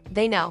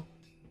 They know.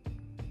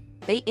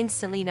 They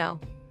instantly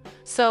know.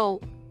 So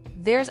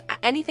there's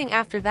anything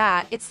after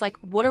that, it's like,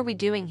 what are we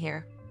doing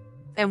here?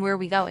 And where are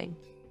we going?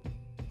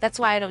 That's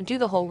why I don't do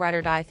the whole ride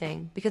or die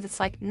thing, because it's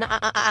like,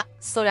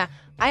 slow down.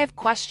 I have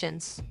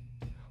questions.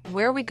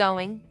 Where are we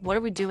going? What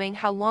are we doing?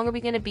 How long are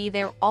we going to be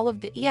there? All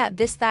of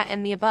this, that,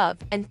 and the above.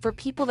 And for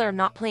people that are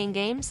not playing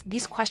games,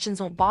 these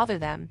questions won't bother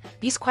them.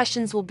 These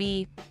questions will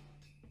be,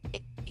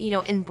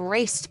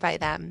 embraced by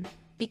them,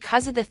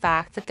 because of the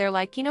fact that they're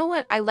like, you know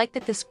what? I like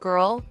that this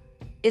girl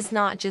is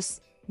not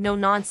just no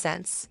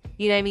nonsense.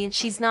 You know what I mean?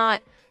 She's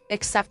not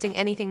accepting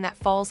anything that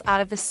falls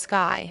out of the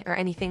sky or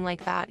anything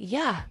like that.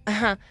 Yeah,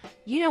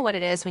 you know what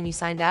it is when you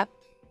signed up.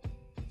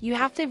 You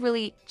have to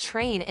really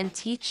train and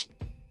teach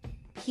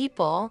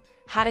people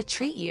how to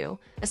treat you,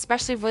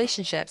 especially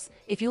relationships.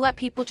 If you let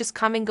people just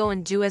come and go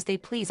and do as they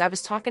please. I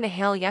was talking to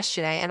Hale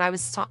yesterday, and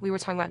we were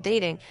talking about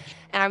dating,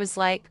 and I was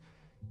like,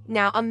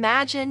 now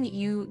imagine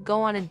you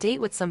go on a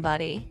date with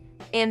somebody,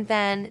 and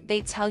then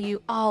they tell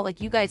you, oh,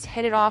 like, you guys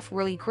hit it off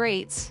really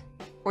great,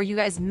 or you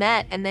guys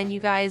met, and then you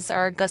guys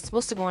are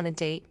supposed to go on a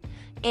date,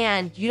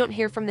 and you don't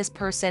hear from this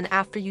person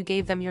after you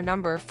gave them your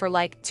number for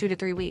like 2 to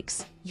 3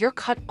 weeks. You're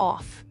cut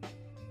off.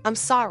 I'm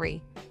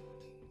sorry.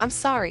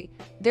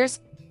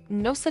 There's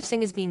no such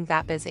thing as being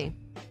that busy.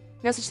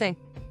 No such thing.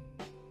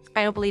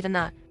 I don't believe in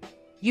that.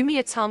 You mean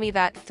to tell me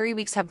that 3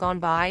 weeks have gone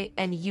by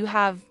and you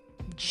have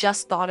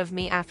just thought of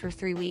me after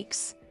 3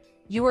 weeks?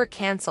 You were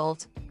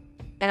canceled,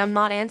 and I'm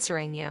not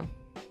answering you.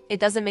 It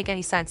doesn't make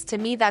any sense. To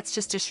me, that's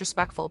just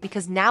disrespectful,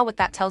 because now what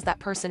that tells that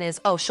person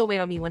is, oh, she'll wait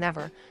on me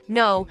whenever.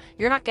 No,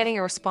 you're not getting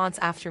a response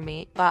from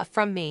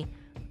me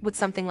with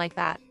something like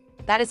that.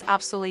 That is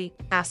absolutely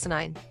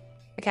asinine.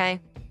 Okay?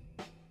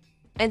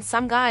 And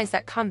some guys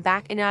that come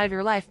back in and out of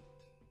your life,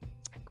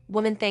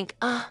 women think,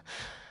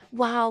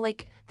 wow,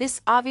 like,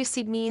 this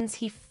obviously means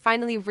he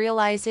finally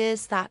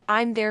realizes that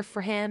I'm there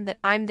for him, that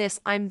I'm this,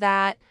 I'm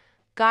that.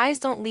 Guys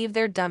don't leave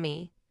their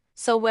dummy.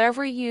 So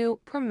whatever you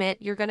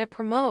permit, you're going to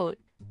promote.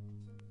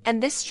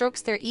 And this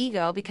strokes their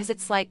ego because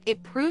it's like,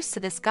 it proves to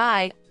this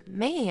guy,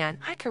 man,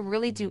 I could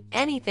really do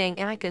anything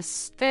and I could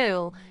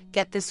still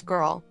get this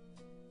girl.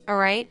 All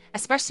right?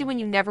 Especially when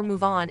you never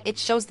move on. It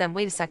shows them,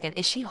 wait a second,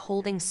 is she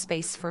holding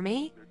space for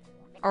me?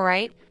 All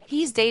right?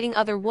 He's dating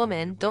other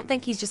women. Don't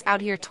think he's just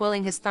out here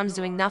twiddling his thumbs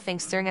doing nothing,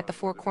 staring at the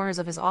four corners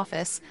of his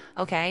office.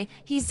 Okay?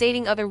 He's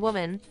dating other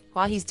women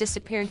while he's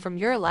disappearing from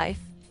your life.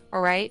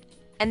 All right?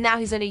 And now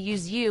he's going to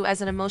use you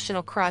as an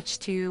emotional crutch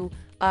to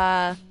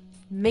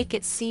make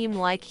it seem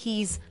like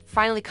he's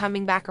finally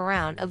coming back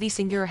around, at least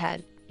in your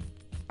head.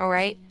 All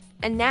right?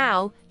 And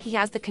now he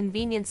has the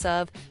convenience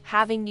of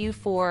having you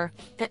for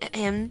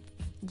him.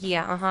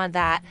 Yeah,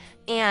 that.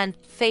 And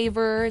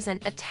favors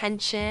and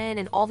attention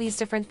and all these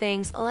different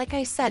things. Like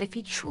I said, if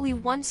he truly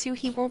wants you,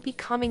 he won't be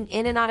coming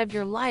in and out of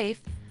your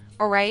life.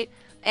 All right?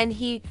 And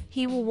he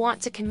will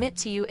want to commit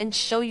to you and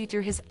show you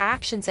through his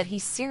actions that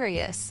he's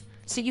serious.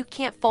 So you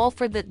can't fall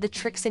for the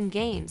tricks and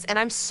games. And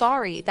I'm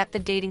sorry that the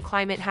dating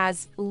climate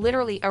has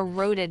literally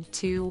eroded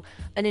to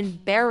an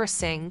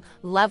embarrassing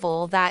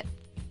level that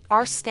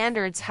our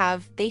standards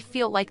they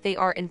feel like they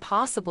are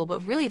impossible,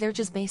 but really they're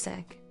just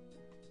basic.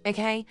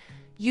 Okay?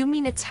 You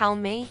mean to tell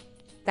me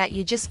that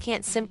you just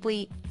can't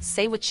simply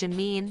say what you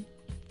mean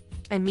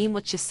and mean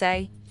what you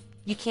say?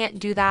 You can't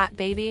do that,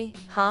 baby?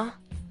 Huh?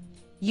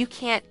 You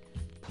can't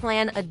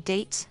plan a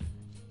date,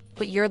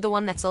 but you're the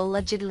one that's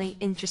allegedly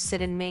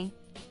interested in me?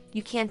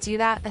 You can't do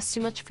that? That's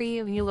too much for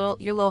you? Your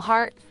little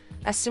heart?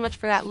 That's too much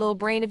for that little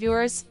brain of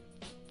yours?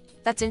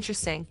 That's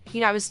interesting.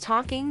 You know, I was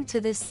talking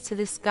to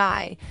this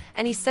guy,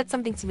 and he said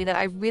something to me that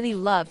I really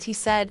loved. He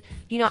said,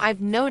 you know, I've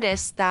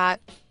noticed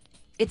that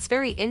it's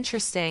very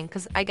interesting,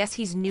 because I guess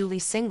he's newly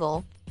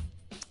single,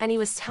 and he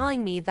was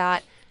telling me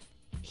that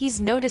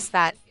he's noticed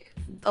that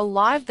a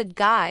lot of the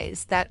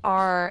guys that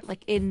are,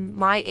 like, in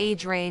my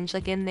age range,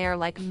 like, in their,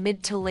 like,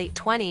 mid to late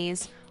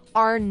 20s,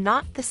 are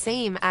not the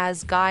same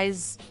as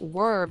guys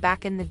were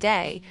back in the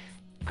day.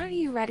 Are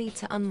you ready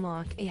to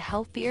unlock a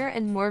healthier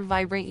and more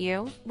vibrant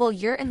you? Well,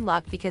 you're in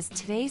luck because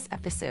today's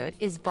episode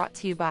is brought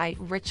to you by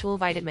Ritual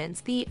Vitamins,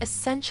 the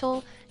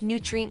essential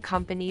nutrient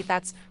company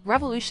that's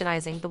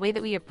revolutionizing the way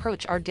that we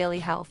approach our daily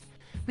health.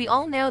 We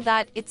all know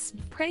that it's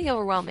pretty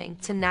overwhelming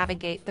to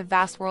navigate the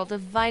vast world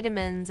of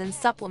vitamins and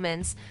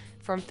supplements,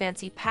 from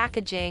fancy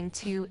packaging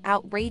to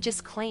outrageous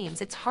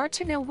claims. It's hard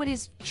to know what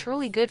is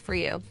truly good for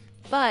you.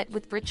 But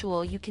with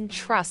Ritual, you can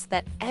trust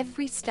that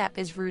every step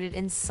is rooted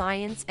in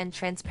science and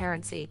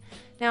transparency.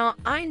 Now,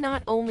 I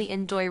not only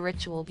enjoy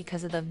Ritual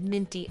because of the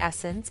minty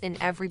essence in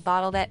every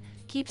bottle that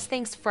keeps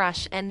things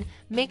fresh and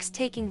makes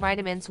taking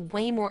vitamins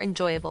way more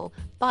enjoyable,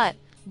 but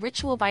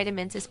Ritual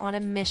Vitamins is on a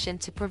mission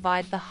to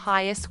provide the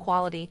highest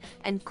quality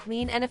and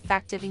clean and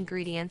effective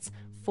ingredients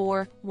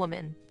for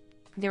women.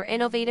 Their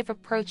innovative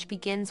approach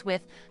begins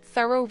with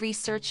thorough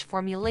research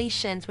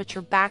formulations which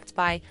are backed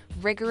by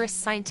rigorous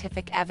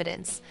scientific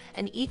evidence,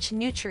 and each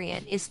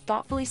nutrient is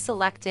thoughtfully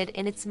selected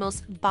in its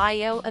most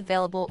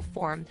bioavailable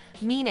form,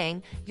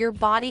 meaning your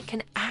body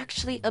can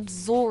actually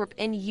absorb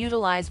and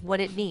utilize what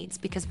it needs,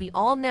 because we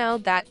all know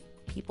that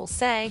people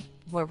say,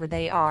 whoever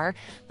they are,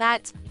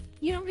 that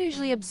you don't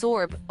usually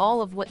absorb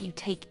all of what you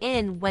take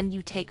in when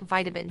you take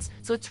vitamins.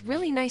 So it's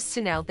really nice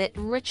to know that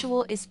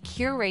Ritual is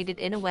curated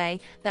in a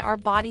way that our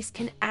bodies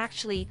can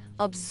actually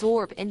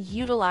absorb and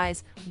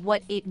utilize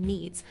what it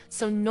needs.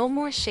 So no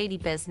more shady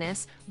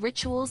business.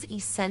 Ritual's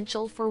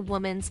Essential for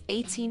Women's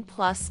 18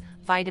 Plus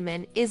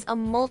vitamin is a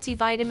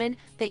multivitamin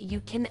that you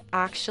can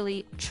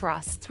actually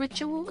trust.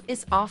 Ritual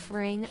is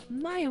offering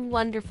my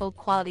wonderful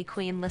Quality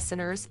Queen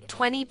listeners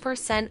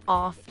 20%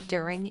 off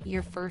during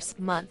your first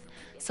month.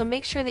 So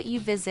make sure that you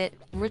visit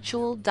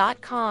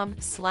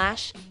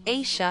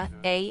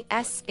ritual.com/Asha,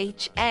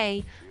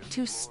 ASHA,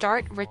 to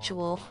start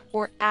Ritual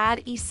or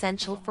add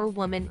Essential for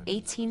Women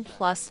 18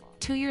 Plus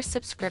to your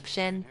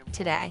subscription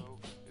today.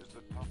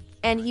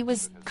 And he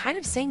was kind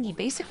of saying he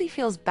basically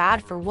feels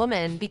bad for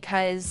women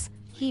because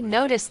he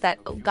noticed that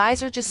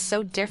guys are just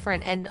so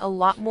different and a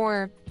lot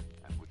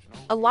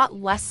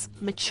less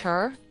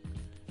mature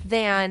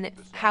than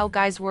how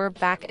guys were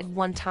back at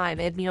one time,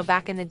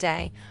 back in the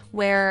day,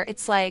 where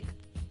it's like,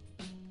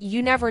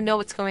 you never know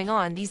what's going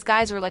on. These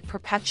guys are like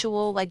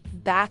perpetual, like,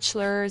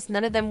 bachelors.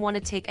 None of them want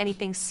to take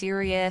anything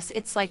serious.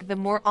 It's like the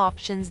more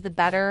options, the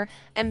better.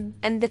 And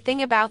the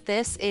thing about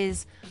this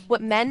is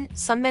what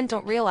some men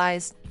don't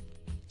realize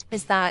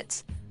is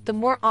that the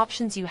more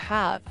options you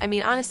have, I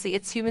mean, honestly,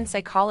 it's human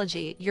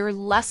psychology. You're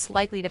less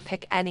likely to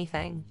pick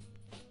anything.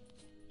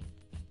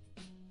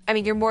 I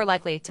mean, you're more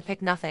likely to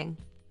pick nothing.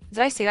 Did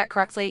I say that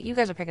correctly? You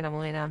guys are picking up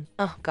way down.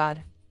 Oh,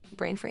 God.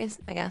 Brain freeze,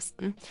 I guess.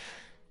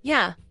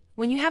 Yeah.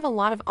 When you have a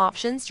lot of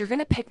options, you're going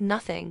to pick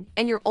nothing.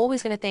 And you're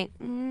always going to think,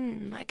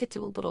 I could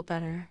do a little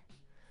better.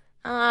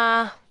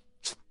 I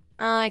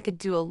could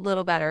do a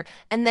little better.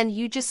 And then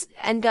you just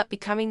end up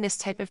becoming this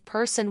type of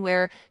person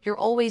where you're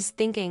always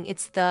thinking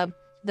it's the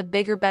the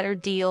bigger, better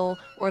deal,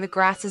 or the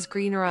grass is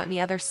greener on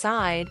the other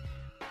side.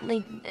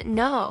 Like,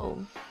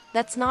 no,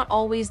 that's not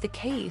always the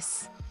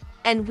case.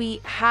 And we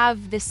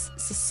have this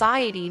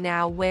society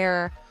now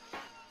where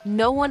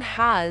no one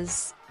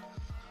is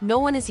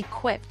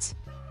equipped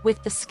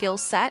with the skill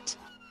set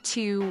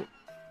to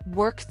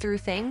work through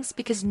things,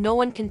 because no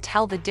one can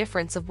tell the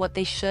difference of what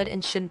they should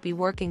and shouldn't be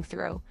working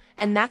through.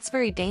 And that's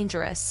very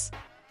dangerous,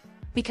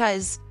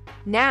 because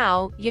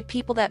now you have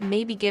people that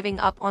may be giving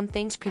up on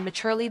things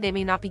prematurely. They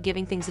may not be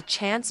giving things a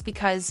chance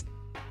because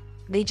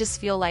they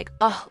just feel like,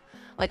 oh,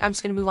 like I'm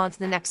just going to move on to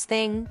the next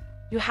thing.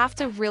 You have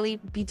to really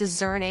be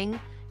discerning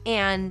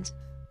and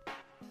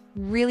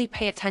really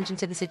pay attention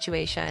to the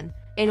situation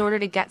in order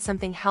to get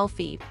something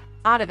healthy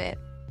out of it.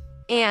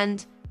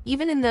 And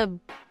even in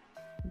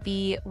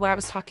what I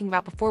was talking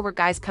about before, where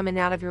guys coming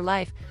out of your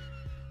life,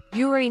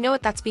 you already know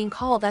what that's being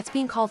called. That's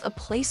being called a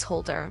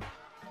placeholder.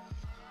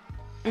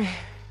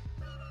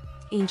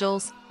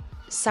 Angels,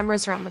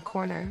 summer's around the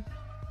corner.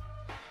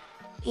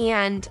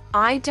 And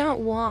I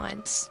don't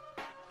want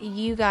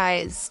you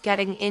guys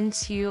getting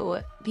into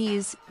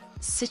these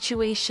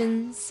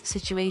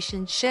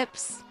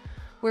situationships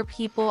where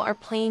people are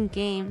playing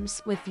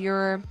games with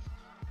your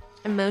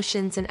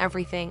emotions and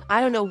everything.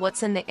 I don't know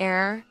what's in the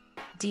air.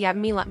 DM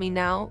me, let me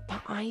know.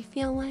 But I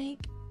feel like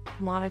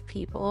a lot of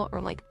people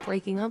are like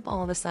breaking up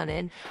all of a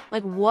sudden.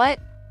 Like, what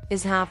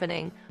is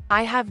happening?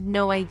 I have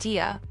no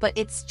idea, but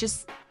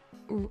it's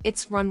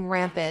run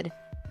rampant.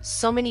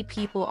 So many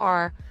people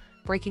are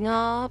breaking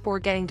up or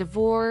getting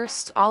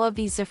divorced, all of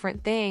these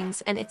different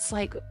things. And it's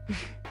like,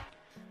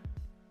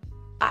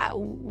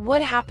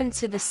 what happened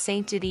to the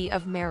sanctity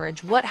of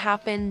marriage? What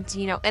happened,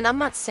 and I'm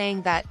not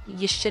saying that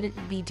you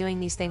shouldn't be doing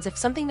these things. If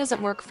something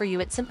doesn't work for you,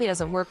 it simply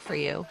doesn't work for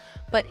you.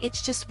 But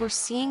it's just, we're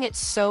seeing it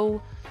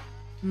so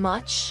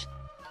much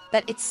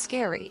that it's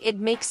scary. It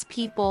makes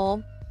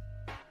people,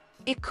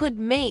 it could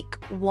make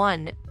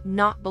one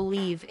not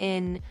believe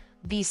in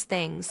these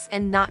things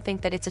and not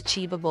think that it's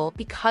achievable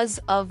because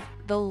of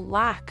the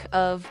lack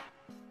of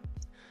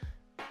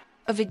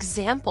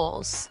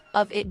examples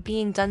of it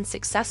being done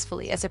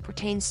successfully as it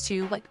pertains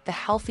to like the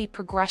healthy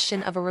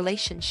progression of a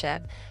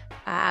relationship,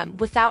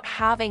 without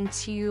having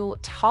to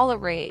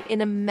tolerate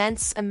an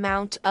immense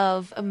amount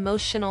of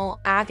emotional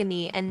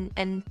agony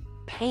and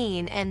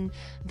pain and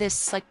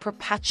this like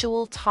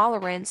perpetual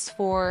tolerance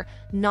for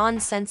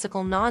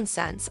nonsensical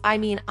nonsense. I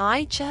mean,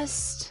 I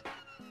just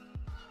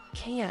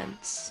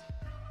can't.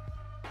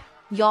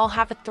 Y'all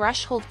have a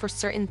threshold for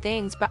certain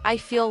things, but I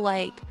feel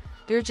like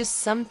there are just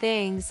some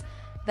things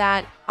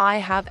that I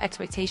have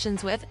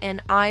expectations with,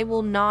 and I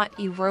will not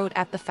erode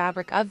at the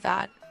fabric of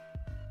that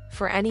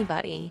for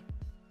anybody.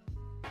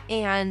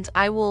 And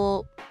I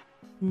will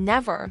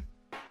never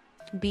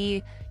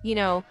be,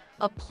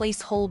 a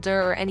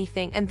placeholder or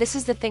anything. And this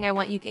is the thing I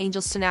want you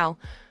angels to know.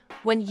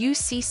 When you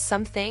see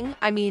something,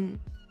 I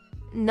mean,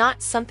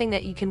 not something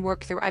that you can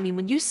work through. I mean,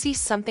 when you see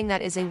something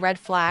that is a red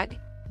flag,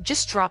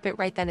 just drop it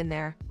right then and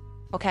there.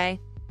 Okay?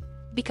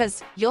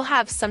 Because you'll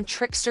have some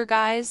trickster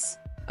guys,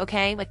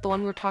 okay, like the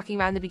one we were talking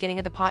about in the beginning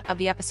of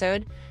the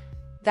episode,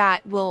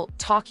 that will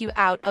talk you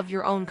out of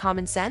your own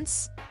common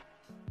sense.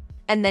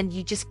 And then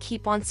you just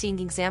keep on seeing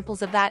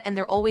examples of that, and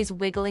they're always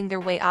wiggling their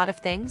way out of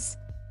things.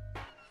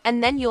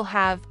 And then you'll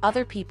have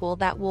other people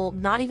that will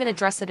not even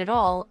address it at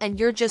all, and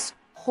you're just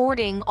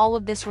hoarding all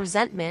of this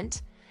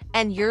resentment,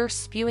 and you're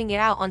spewing it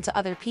out onto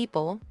other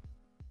people,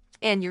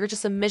 and you're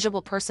just a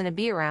miserable person to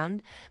be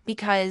around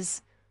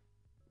because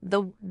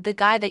the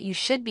guy that you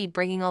should be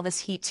bringing all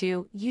this heat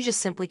to, you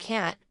just simply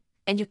can't.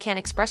 And you can't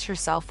express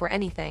yourself for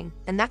anything.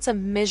 And that's a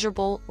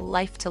miserable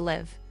life to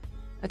live.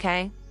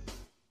 Okay?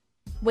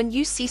 When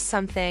you see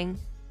something,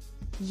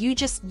 you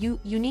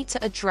need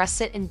to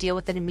address it and deal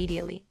with it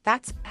immediately.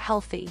 That's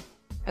healthy.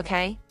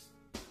 Okay?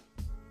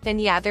 Then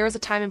yeah, there is a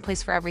time and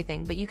place for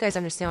everything, but you guys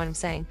understand what I'm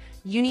saying.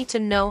 You need to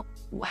know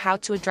how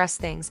to address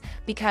things,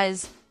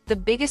 because the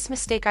biggest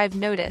mistake I've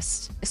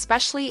noticed,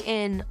 especially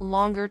in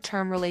longer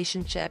term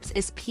relationships,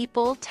 is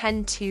people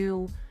tend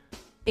to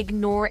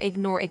ignore,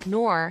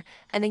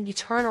 and then you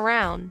turn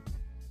around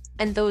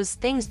and those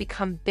things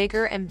become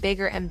bigger and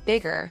bigger and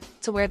bigger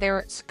to where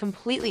they're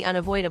completely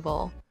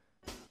unavoidable.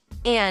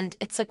 And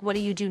it's like, what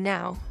do you do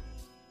now?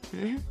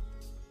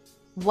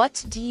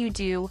 What do you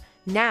do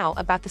now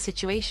about the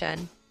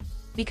situation?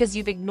 Because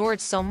you've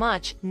ignored so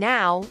much.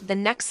 Now the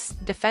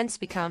next defense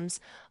becomes,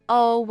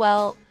 oh,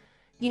 well,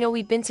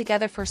 we've been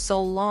together for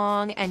so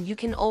long, and you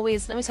can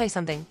always, let me tell you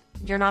something.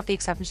 You're not the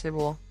exception to the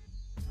rule.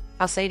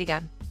 I'll say it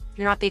again.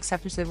 You're not the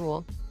exception to the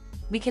rule.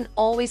 We can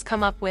always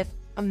come up with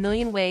a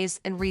million ways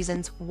and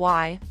reasons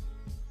why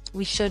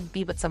we should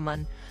be with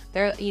someone.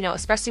 There,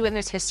 especially when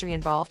there's history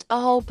involved.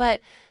 Oh,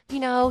 but,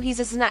 he's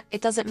just not,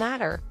 it doesn't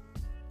matter.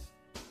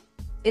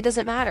 It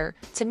doesn't matter.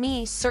 To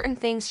me, certain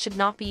things should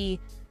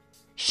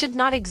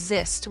not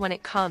exist when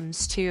it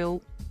comes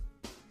to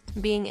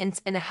being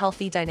in a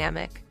healthy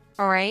dynamic.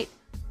 All right?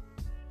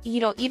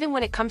 Even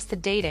when it comes to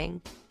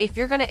dating, if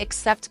you're going to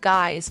accept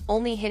guys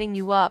only hitting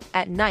you up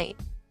at night,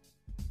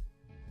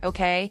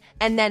 okay?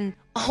 And then,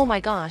 oh my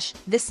gosh,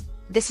 this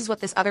this is what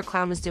this other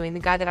clown was doing, the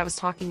guy that I was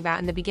talking about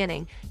in the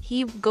beginning.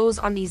 He goes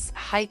on these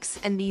hikes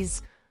and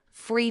these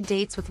free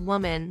dates with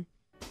women,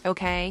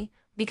 okay?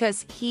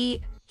 Because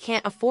he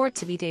can't afford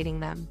to be dating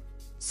them.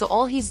 So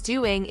all he's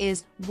doing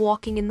is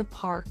walking in the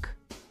park,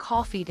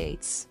 coffee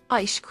dates,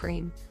 ice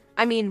cream.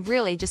 I mean,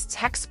 really, just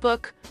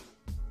textbook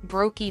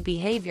brokey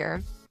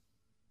behavior.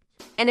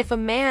 And if a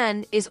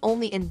man is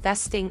only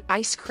investing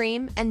ice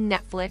cream and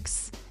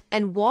Netflix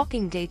and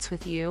walking dates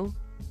with you,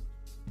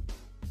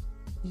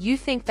 you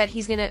think that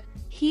he's gonna...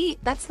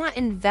 That's not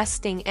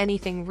investing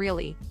anything,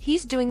 really.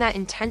 He's doing that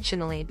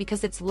intentionally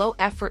because it's low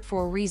effort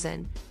for a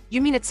reason.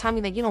 You mean to tell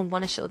me that you don't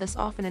want to show this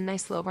off in a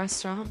nice little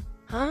restaurant?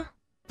 Huh?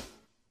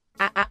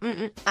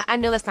 I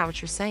know that's not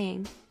what you're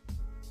saying.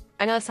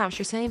 I know that's not what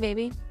you're saying,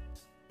 baby.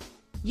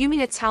 You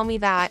mean to tell me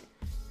that...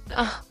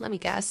 let me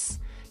guess.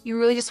 You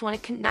really just want a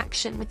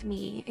connection with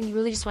me, and you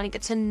really just want to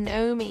get to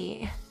know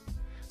me.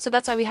 So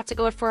that's why we have to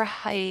go out for a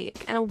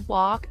hike and a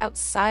walk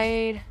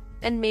outside.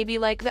 And maybe,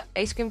 like, the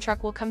ice cream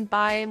truck will come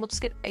by and we'll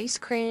just get ice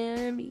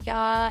cream,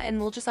 yeah, and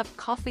we'll just have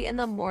coffee in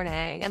the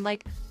morning and,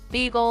 like,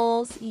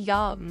 bagels,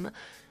 yum.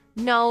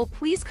 No,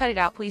 please cut it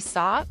out, please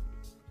stop.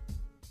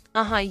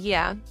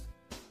 Yeah.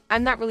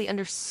 I'm not really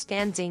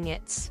understanding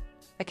it,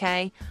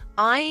 okay?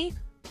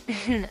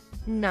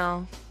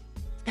 No.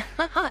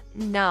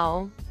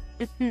 No.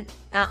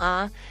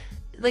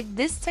 Like,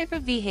 this type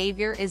of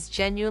behavior is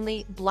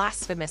genuinely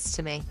blasphemous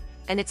to me,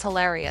 and it's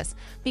hilarious.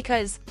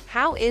 Because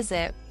how is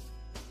it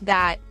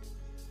that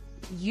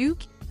you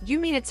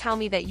mean to tell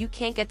me that you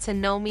can't get to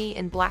know me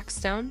in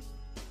Blackstone?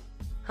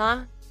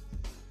 Huh?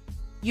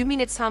 You mean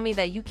to tell me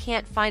that you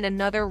can't find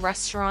another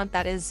restaurant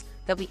that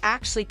we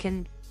actually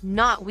can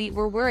not,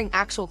 we're wearing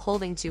actual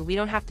clothing to. We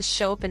don't have to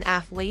show up in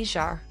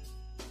athleisure.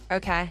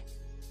 Okay?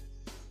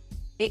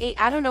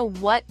 I don't know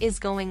what is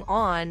going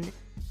on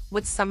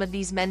with some of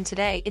these men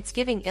today. It's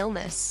giving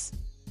illness.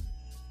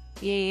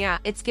 Yeah,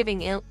 it's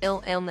giving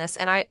illness,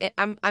 and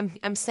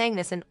I'm saying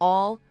this in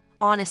all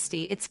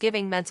honesty. It's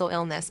giving mental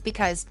illness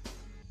because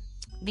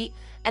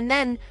and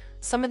then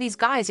some of these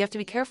guys, you have to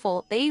be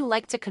careful. They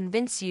like to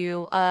convince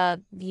you,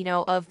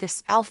 of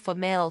this alpha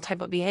male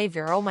type of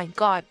behavior. Oh my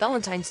God,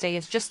 Valentine's Day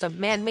is just a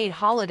man-made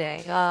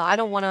holiday. I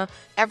don't want to.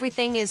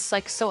 Everything is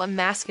like so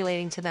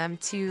emasculating to them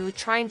to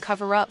try and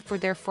cover up for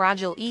their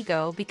fragile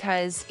ego,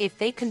 because if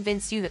they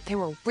convince you that they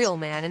were a real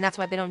man and that's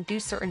why they don't do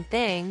certain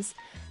things,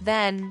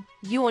 then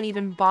you won't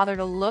even bother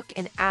to look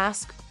and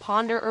ask,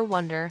 ponder, or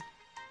wonder.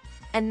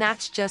 And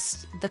that's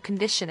just the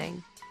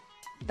conditioning.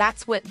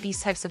 That's what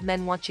these types of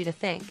men want you to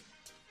think.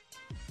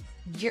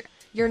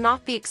 You're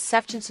not the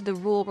exception to the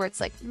rule where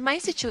it's like, my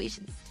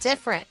situation's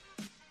different.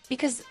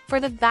 Because for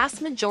the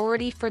vast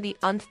majority, for the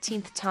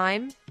umpteenth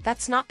time,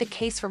 that's not the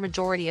case for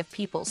majority of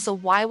people. So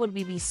why would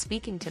we be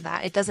speaking to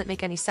that? It doesn't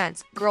make any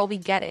sense. Girl, we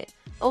get it.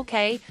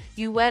 Okay,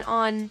 you went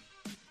on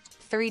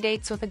 3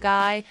 dates with a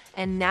guy,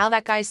 and now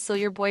that guy's still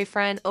your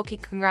boyfriend. Okay,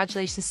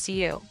 congratulations to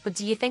you. But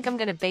do you think I'm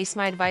going to base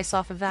my advice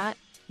off of that?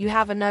 You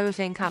have another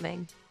thing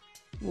coming.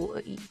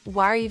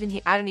 Why are you even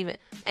here? I don't even...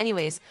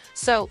 Anyways,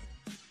 so,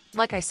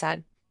 like I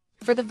said,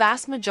 for the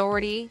vast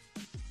majority,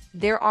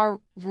 there are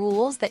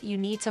rules that you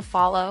need to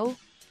follow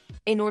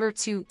in order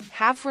to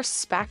have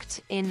respect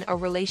in a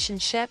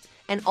relationship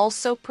and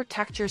also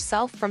protect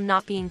yourself from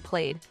not being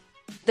played.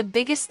 The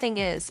biggest thing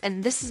is,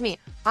 and this is me,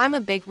 I'm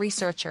a big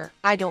researcher.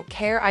 I don't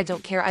care, I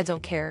don't care, I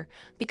don't care.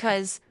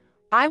 Because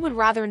I would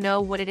rather know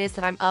what it is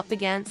that I'm up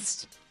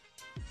against,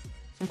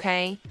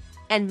 okay?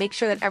 And make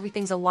sure that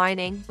everything's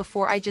aligning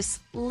before I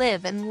just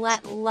live and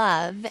let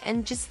love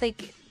and just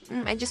like,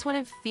 I just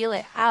want to feel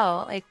it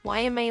out. Like, why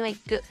am I like,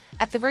 good?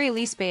 At the very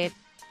least, babe,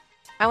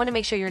 I want to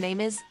make sure your name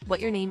is what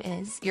your name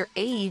is. Your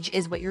age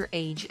is what your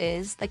age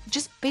is. Like,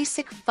 just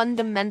basic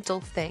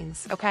fundamental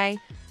things, okay?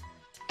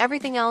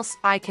 Everything else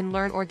I can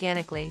learn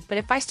organically. But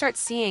if I start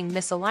seeing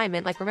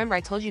misalignment, like, remember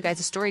I told you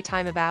guys a story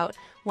time about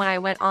when I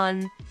went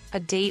on a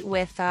date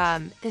with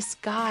this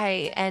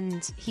guy,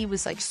 and he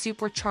was like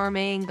super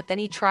charming, but then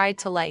he tried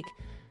to like,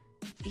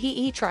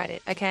 he tried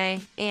it,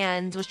 okay,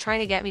 and was trying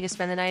to get me to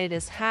spend the night at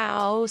his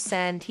house,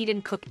 and he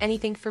didn't cook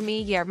anything for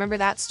me. Yeah, remember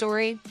that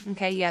story?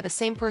 Okay, yeah, the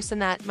same person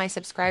that my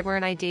subscriber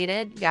and I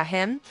dated, yeah,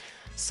 him.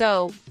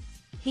 So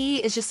he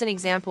is just an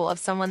example of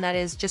someone that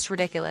is just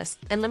ridiculous.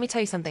 And let me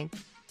tell you something.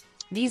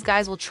 These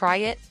guys will try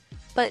it,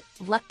 but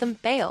let them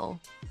fail.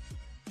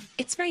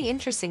 It's very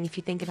interesting if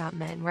you think about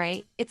men,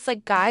 right? It's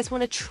like guys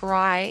want to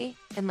try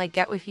and like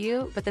get with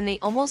you, but then they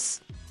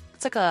almost,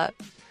 it's like a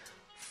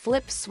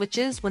flip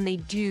switches when they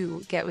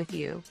do get with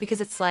you,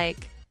 because it's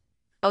like,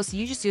 oh, so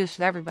you just do this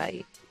with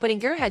everybody. But in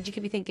your head, you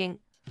could be thinking,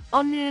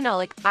 oh, no,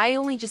 like I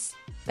only just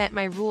bent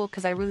my rule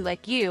because I really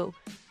like you.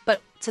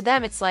 But to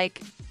them, it's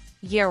like,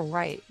 yeah,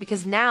 right.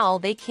 Because now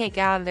they can't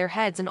get out of their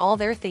heads, and all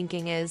they're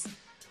thinking is,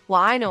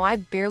 well, I know I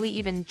barely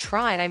even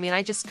tried. I mean,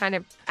 I just kind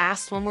of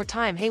asked one more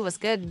time, hey, what's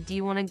good? Do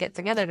you want to get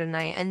together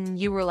tonight? And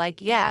you were like,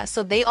 yeah.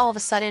 So they all of a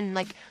sudden,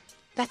 like,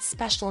 that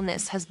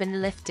specialness has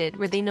been lifted,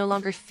 where they no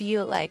longer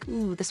feel like,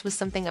 ooh, this was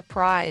something, a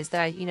prize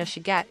that I,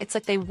 should get. It's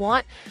like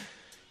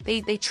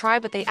they try,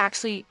 but they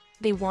actually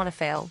they want to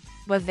fail,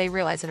 whether they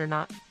realize it or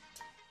not.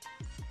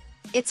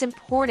 It's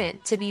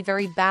important to be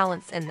very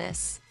balanced in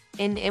this,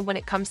 in when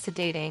it comes to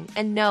dating,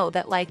 and know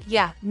that, like,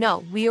 yeah,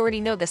 no, we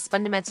already know this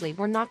fundamentally.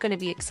 We're not going to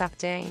be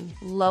accepting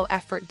low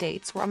effort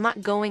dates, where I'm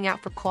not going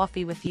out for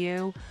coffee with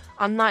you.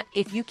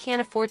 If you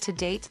can't afford to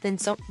date, then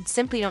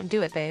simply don't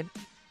do it, babe.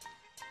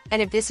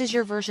 And if this is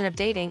your version of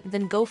dating,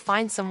 then go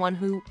find someone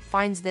who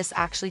finds this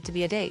actually to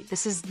be a date.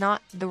 This is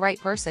not the right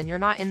person. You're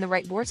not in the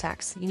right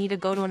vortex. You need to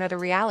go to another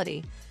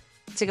reality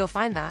to go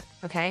find that,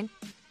 okay?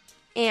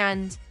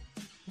 And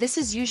this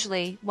is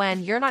usually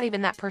when you're not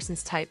even that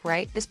person's type,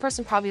 right? This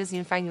person probably doesn't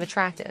even find you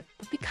attractive.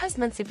 But because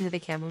men say who they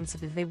can, women say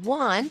who they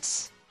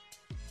want,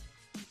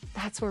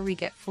 that's where we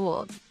get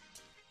fooled.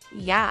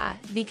 Yeah,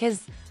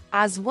 because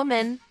as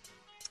women,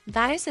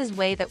 that is his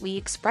way that we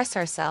express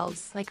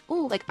ourselves. Like,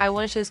 ooh, like, I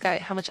want to show this guy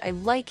how much I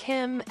like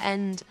him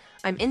and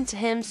I'm into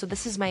him, so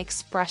this is my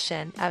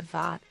expression of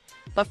that.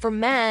 But for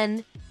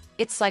men,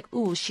 it's like,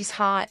 ooh, she's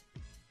hot,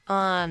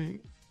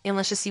 and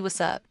let's just see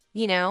what's up.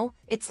 You know,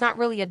 it's not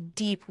really a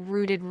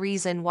deep-rooted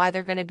reason why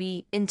they're going to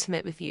be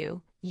intimate with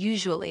you,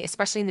 usually,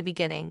 especially in the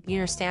beginning. You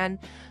understand?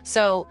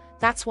 So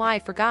that's why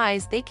for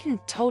guys, they're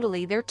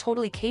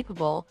totally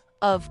capable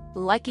of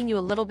liking you a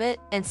little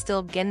bit and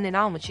still getting it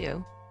on with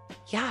you.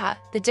 Yeah,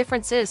 the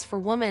difference is for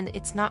women,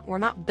 we're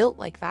not built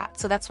like that.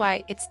 So that's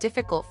why it's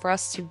difficult for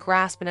us to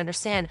grasp and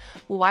understand,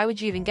 well, why would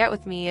you even get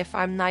with me if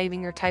I'm not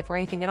even your type or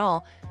anything at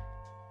all?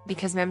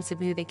 Because men say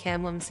who they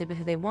can, women say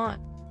who they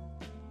want.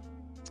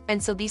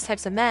 And so these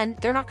types of men,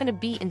 they're not going to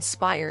be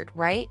inspired,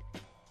 right?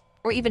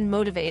 Or even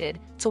motivated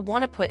to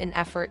want to put in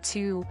effort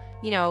to,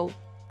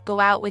 go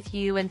out with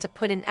you and to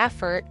put in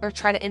effort or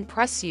try to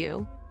impress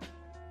you.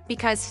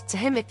 Because to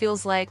him, it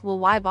feels like, well,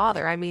 why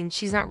bother? I mean,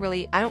 I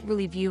don't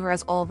really view her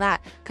as all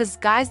that. Because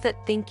guys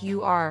that think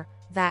you are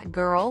that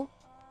girl,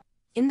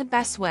 in the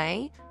best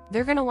way,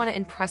 they're going to want to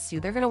impress you.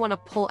 They're going to want to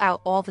pull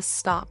out all the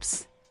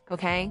stops,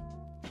 okay?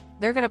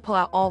 They're going to pull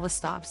out all the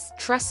stops.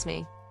 Trust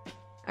me,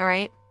 all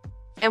right?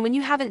 And when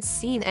you haven't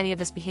seen any of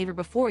this behavior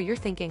before, you're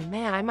thinking,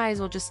 man, I might as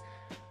well just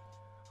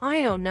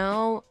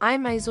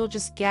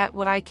get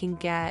what I can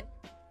get.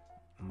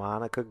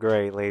 Monica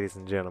Gray, ladies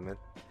and gentlemen.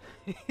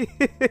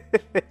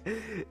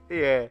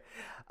 Yeah.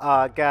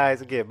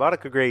 Guys, again,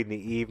 Monica Gray in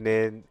the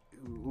evening.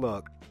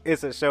 Look,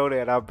 it's a show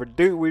that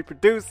we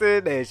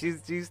producing, and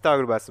she's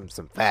talking about some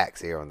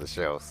facts here on the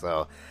show.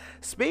 So,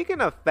 speaking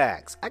of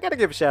facts, I gotta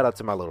give a shout out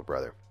to my little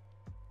brother.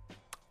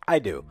 I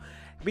do.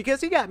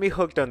 Because he got me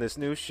hooked on this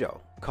new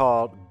show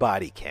called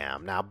Body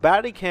Cam. Now,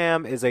 Body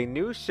Cam is a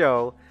new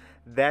show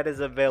that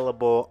is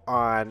available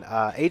on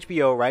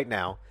HBO right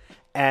now.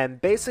 And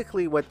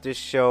basically what this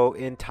show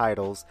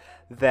entitles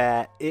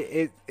that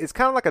it's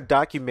kind of like a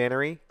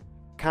documentary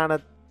kind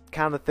of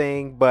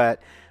thing,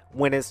 but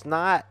when it's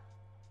not,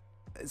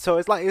 so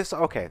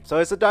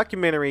it's a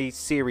documentary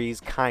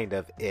series kind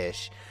of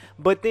ish.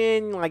 But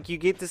then, like, you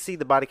get to see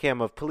the body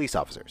cam of police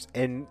officers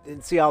and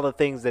see all the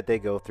things that they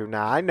go through.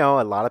 Now, I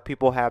know a lot of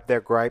people have their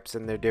gripes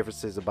and their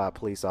differences about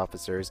police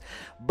officers.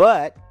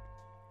 But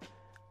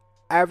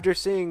after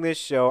seeing this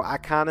show, I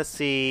kind of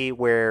see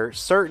where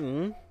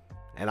certain,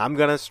 and I'm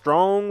going to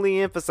strongly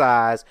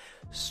emphasize,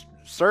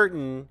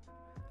 certain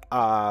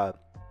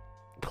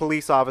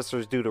police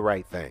officers do the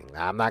right thing.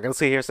 Now, I'm not going to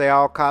sit here and say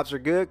all cops are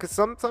good, because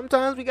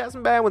sometimes we got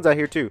some bad ones out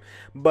here too.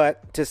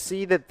 But to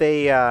see that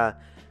they...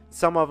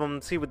 some of them,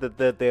 see with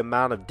the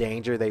amount of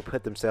danger they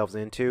put themselves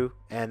into,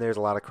 and there's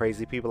a lot of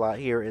crazy people out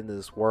here in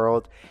this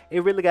world.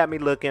 It really got me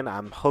looking.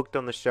 I'm hooked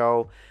on the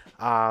show.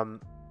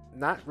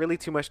 Not really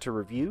too much to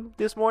review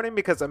this morning,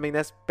 because I mean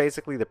that's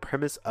basically the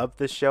premise of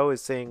the show, is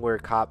seeing where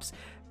cops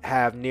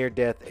have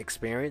near-death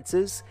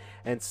experiences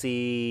and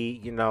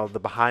see, the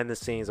behind the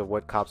scenes of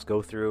what cops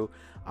go through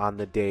on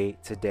the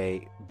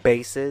day-to-day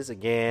basis.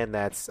 Again,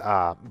 that's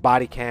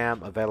Body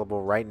Cam,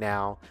 available right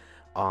now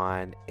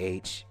on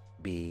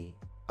HBO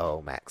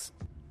Max.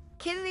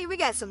 Kennedy, we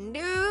got some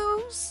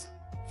news.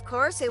 Of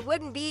course, it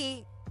wouldn't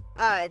be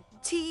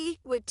tea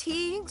with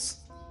Teags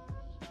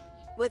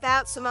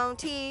without Simone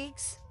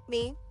Teags.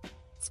 Me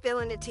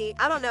spilling the tea.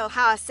 I don't know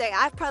how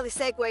I probably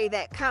segued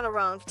that kind of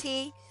wrong.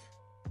 Tea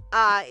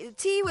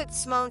with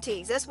Simone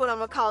Teags. That's what I'm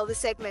gonna call this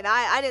segment.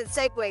 I didn't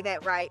segue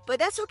that right, but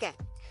that's okay.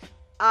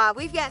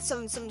 We've got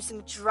some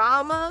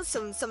drama,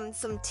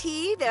 some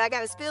tea that I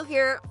gotta spill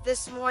here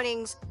this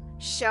morning's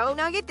show.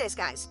 Now get this,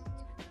 guys.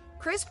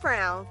 Chris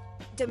Brown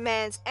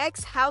demands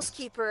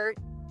ex-housekeeper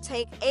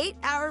take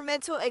 8-hour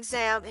mental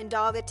exam in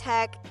dog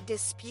attack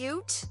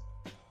dispute.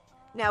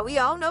 Now, we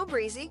all know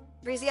Breezy.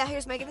 Breezy out here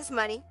is making his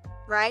money,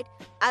 right?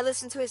 I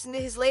listened to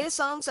his latest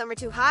song, Summer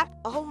Too Hot.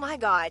 Oh my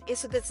God,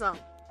 it's a good song.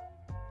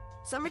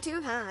 Summer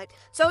Too Hot.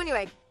 So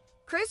anyway,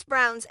 Chris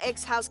Brown's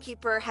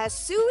ex-housekeeper has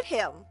sued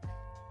him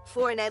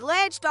for an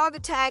alleged dog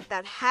attack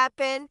that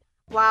happened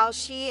while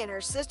she and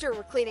her sister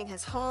were cleaning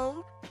his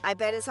home. I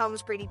bet his home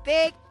is pretty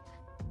big.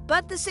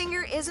 But the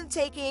singer isn't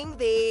taking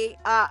the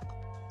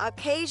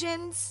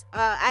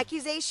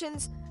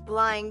accusations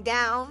lying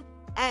down,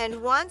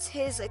 and wants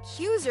his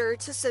accuser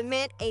to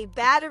submit a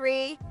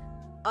battery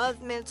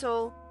of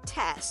mental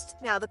test.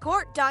 Now, the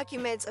court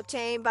documents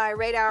obtained by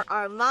Radar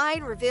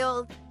Online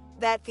revealed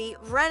that the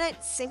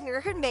Rennet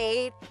singer had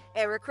made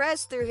a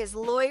request through his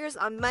lawyers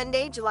on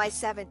Monday, July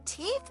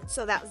 17th,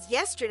 so that was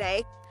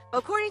yesterday.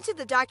 According to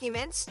the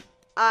documents,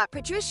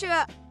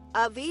 Patricia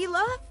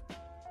Avila,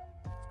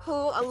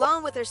 who,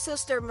 along with her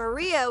sister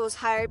Maria, was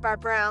hired by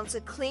Brown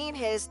to clean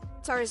his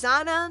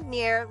Tarzana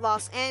near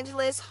Los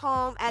Angeles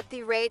home at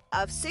the rate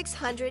of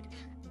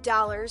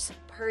 $600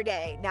 per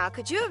day. Now,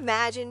 could you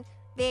imagine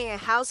being a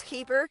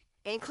housekeeper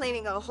and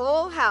cleaning a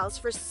whole house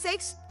for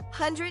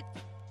 $600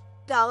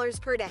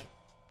 per day?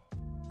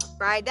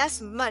 Right?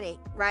 That's money,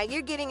 right?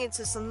 You're getting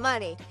into some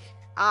money.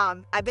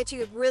 I bet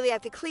you really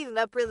have to clean it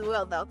up really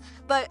well, though.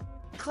 But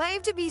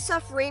claimed to be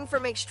suffering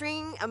from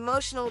extreme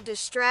emotional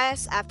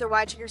distress after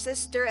watching her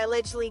sister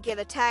allegedly get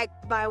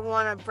attacked by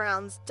one of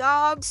Brown's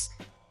dogs.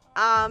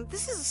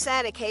 This is a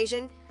sad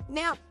occasion.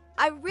 Now,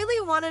 I really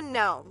want to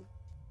know,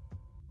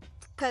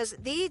 because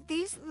these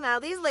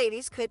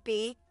ladies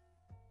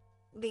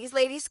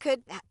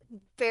could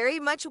very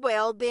much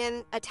well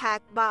been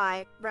attacked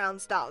by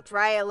Brown's dogs,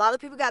 right? A lot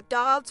of people got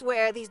dogs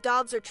where these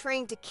dogs are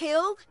trained to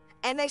kill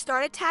and they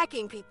start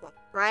attacking people,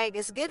 right?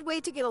 It's a good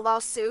way to get a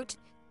lawsuit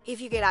if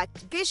you get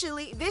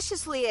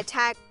viciously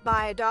attacked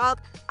by a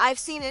dog. I've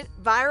seen it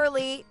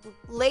virally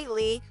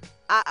lately.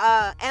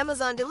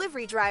 Amazon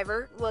delivery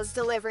driver was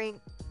delivering,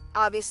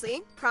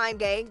 obviously, Prime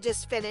Day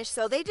just finished,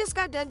 so they just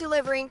got done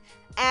delivering,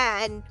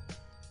 and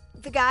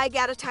the guy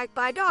got attacked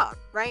by a dog,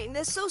 right? And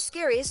it's so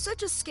scary. It's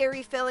such a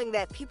scary feeling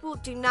that people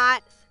do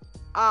not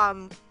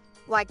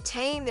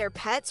tame their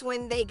pets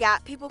when they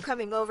got people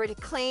coming over to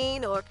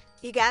clean, or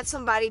you got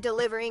somebody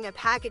delivering a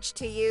package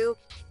to you.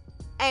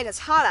 And it's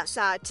hot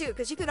outside too,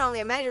 because you can only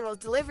imagine those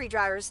delivery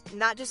drivers,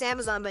 not just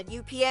Amazon, but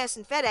UPS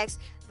and FedEx.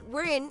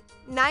 We're in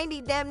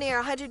 90, damn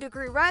near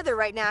 100-degree weather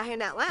right now here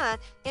in Atlanta,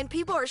 and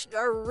people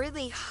are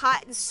really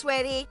hot and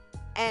sweaty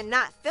and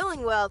not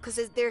feeling well because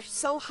they're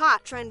so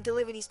hot trying to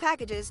deliver these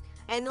packages.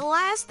 And the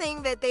last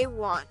thing that they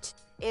want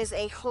is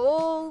a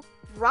whole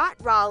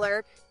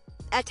Rottweiler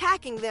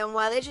attacking them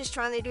while they're just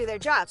trying to do their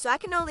job. So I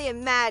can only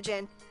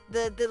imagine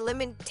the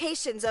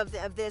limitations of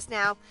this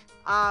now.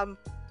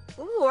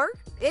 Or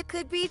it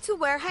could be to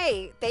where,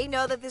 hey, they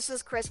know that this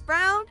is Chris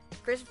Brown.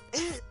 Chris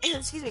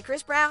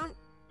Brown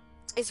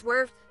is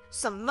worth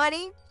some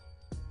money,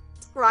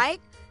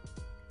 right?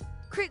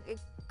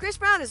 Chris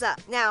Brown is up.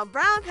 Now,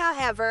 Brown,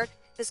 however,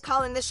 is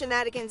calling the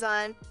shenanigans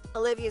on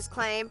Olivia's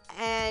claim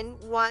and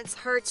wants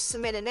her to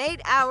submit an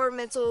 8-hour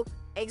mental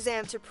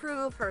exam to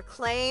prove her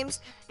claims.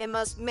 It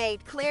must be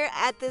made clear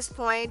at this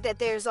point that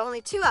there's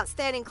only 2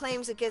 outstanding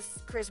claims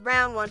against Chris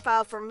Brown, one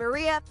filed for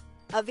Maria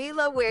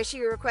Avila, where she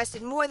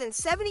requested more than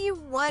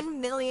 $71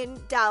 million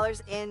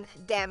in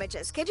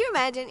damages. Could you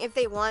imagine if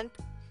they won?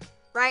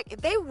 Right?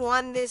 If they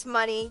won this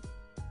money,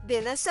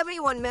 then that's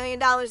 $71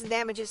 million in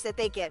damages that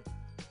they get.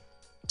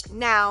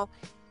 Now,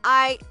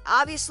 I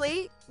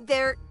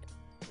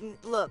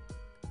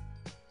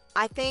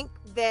think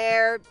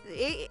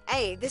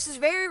this is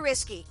very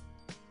risky.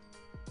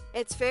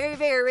 It's very,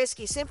 very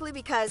risky simply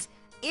because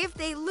if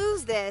they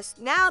lose this,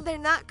 now they're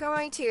not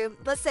going to,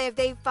 let's say if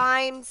they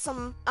find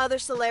some other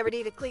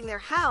celebrity to clean their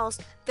house,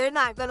 they're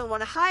not going to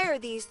want to hire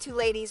these 2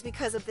 ladies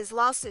because of this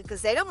lawsuit,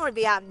 because they don't want to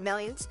be out in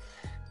millions,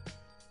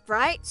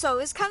 right? So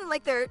it's kind of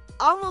like they're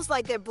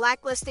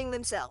blacklisting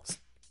themselves.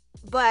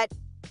 But,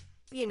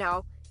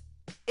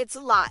 it's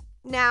a lot.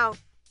 Now,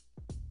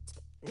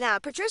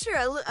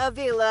 Patricia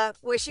Avila,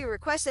 where she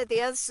requested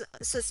the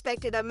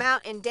unsuspected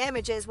amount in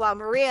damages, while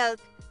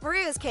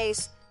Maria's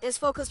case is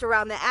focused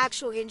around the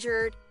actual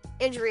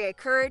injury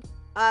occurred.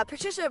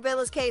 Patricia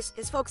Avila's case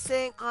is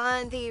focusing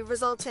on the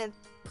resultant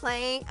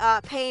pain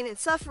and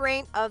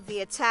suffering of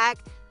the attack.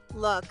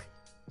 Look,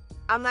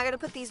 I'm not going to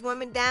put these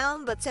women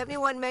down, but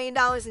 $71 million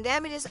in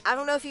damages, I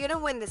don't know if you're going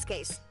to win this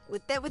case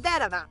with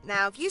that amount.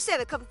 Now, if you said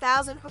a couple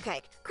thousand,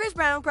 okay, Chris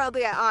Brown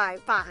probably, all right,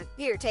 fine,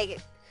 here, take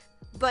it.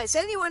 But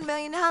 $71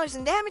 million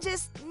in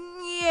damages,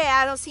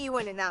 yeah, I don't see you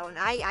winning that one.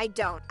 I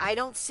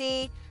don't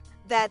see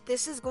that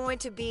this is going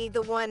to be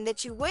the one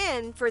that you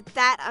win for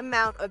that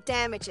amount of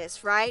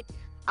damages, right?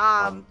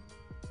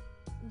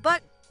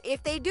 But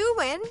if they do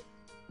win,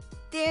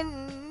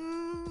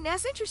 then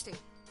that's interesting,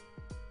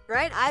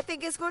 right? I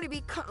think it's going to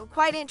be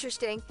quite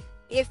interesting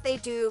if they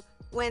do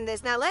win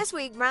this. Now, last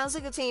week, Brown's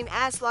legal team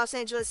asked Los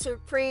Angeles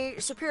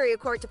Superior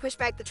Court to push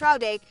back the trial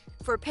date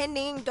for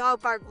pending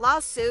dog bark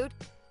lawsuit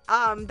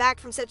back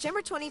from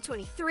September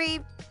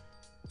 2023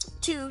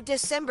 to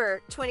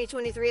December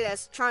 2023.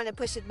 That's trying to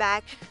push it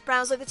back.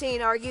 Brown's legal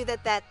team argued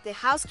that the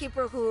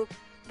housekeeper who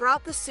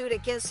brought the suit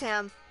against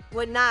him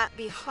would not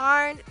be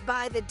harmed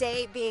by the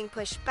date being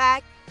pushed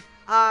back.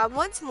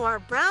 Once more,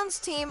 Brown's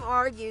team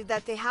argued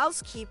that the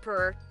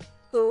housekeeper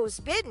who's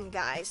bitten,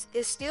 guys,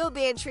 is still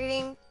being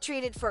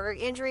treated for her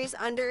injuries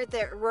under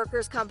their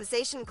workers'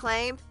 compensation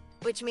claim,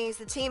 which means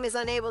the team is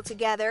unable to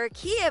gather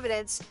key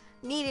evidence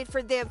needed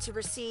for them to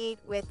proceed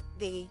with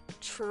the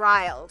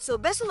trial. So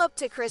best of luck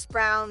to Chris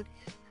Brown.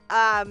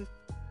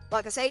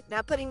 Like I say,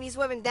 not putting these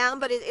women down,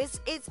 but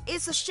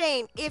it's a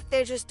shame if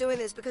they're just doing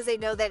this because they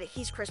know that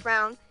he's Chris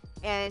Brown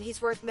and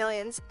he's worth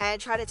millions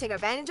and try to take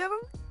advantage of him.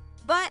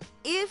 But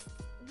if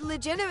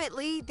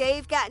legitimately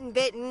they've gotten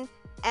bitten,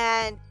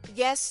 and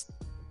yes,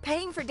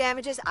 paying for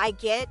damages, I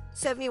get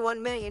 $71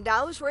 million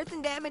worth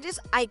in damages.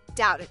 I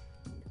doubt it.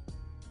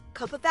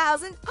 Couple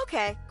thousand,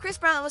 okay. Chris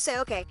Brown will say,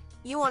 okay,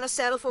 you want to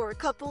settle for a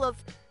couple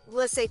of,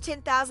 let's say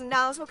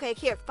 $10,000. Okay,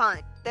 here,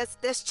 fine.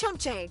 That's chump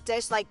change.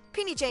 That's like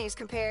penny change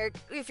compared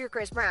if you're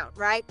Chris Brown,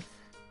 right?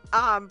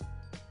 But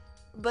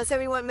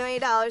 $71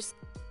 million,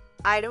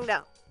 I don't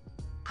know.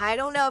 I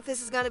don't know if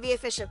this is going to be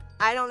efficient.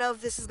 I don't know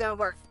if this is going to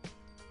work.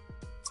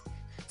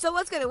 So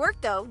what's going to work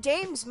though?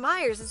 James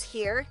Myers is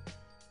here.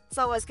 It's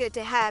always good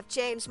to have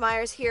James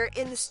Myers here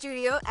in the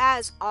studio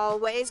as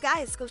always.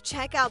 Guys, go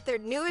check out their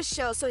newest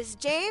show. So it's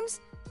James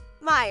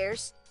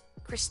Myers,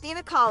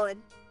 Christina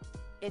Collin,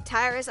 and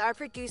Tyrus, our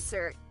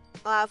producer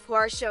for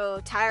our show.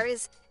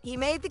 Tyrus, he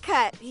made the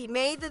cut. He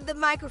made the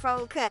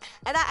microphone cut.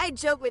 And I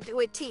joke with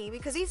T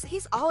because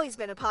he's always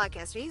been a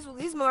podcaster.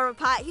 He's more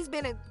of he's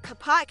been a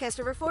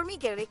podcaster before me,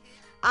 Kennedy.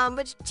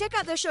 But check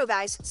out their show,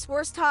 guys.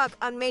 Sports Talk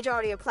on major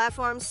audio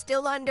platforms.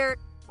 Still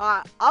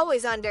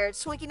always under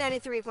Swanky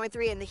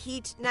 93.3 and the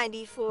Heat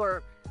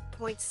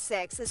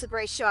 94.6. It's a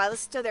great show. I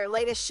listened to their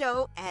latest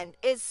show and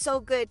it's so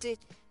good.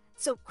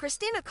 So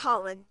Christina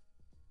Collin,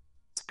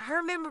 I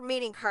remember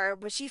meeting her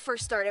when she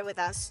first started with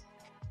us.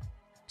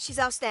 She's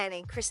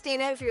outstanding.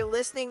 Christina, if you're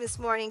listening this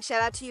morning,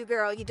 shout out to you,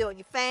 girl. You're doing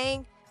your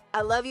thing.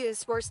 I love you in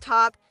Sports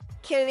Talk.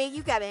 Kennedy,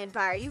 you got an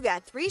empire. You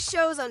got 3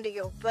 shows under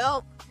your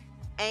belt,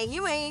 and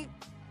you ain't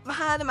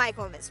behind the mic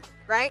on this one,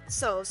 right?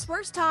 So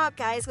Sports Talk,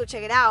 guys, go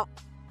check it out.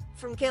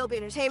 From K.L.P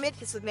Entertainment.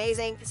 It's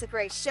amazing. It's a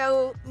great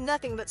show.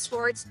 Nothing but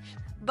sports.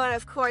 But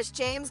of course,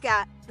 James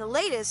got the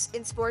latest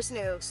in sports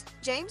news.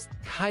 James?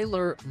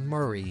 Kyler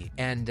Murray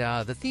and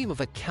the theme of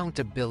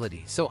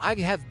accountability. So I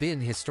have been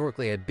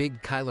historically a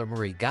big Kyler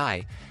Murray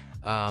guy.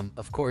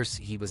 Of course,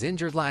 he was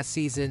injured last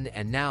season,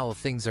 and now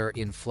things are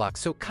in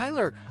flux. So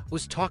Kyler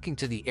was talking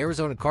to the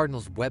Arizona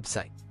Cardinals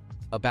website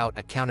about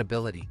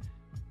accountability.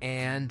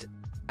 And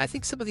I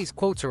think some of these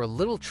quotes are a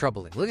little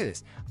troubling. Look at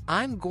this.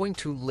 I'm going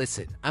to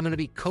listen. I'm going to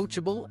be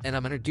coachable, and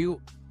I'm going to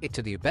do it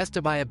to the best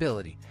of my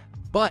ability.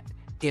 But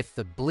if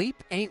the bleep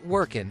ain't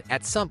working,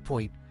 at some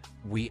point,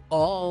 we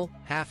all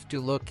have to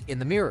look in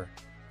the mirror.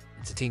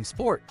 It's a team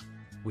sport.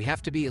 We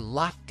have to be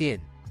locked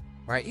in,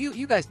 right?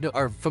 You guys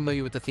are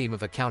familiar with the theme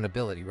of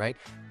accountability, right?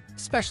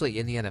 Especially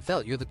in the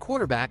NFL. You're the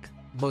quarterback,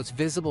 most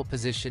visible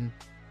position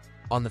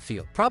on the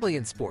field, probably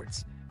in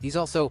sports. He's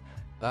also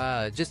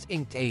just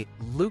inked a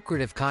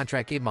lucrative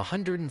contract, gave him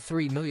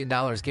 $103 million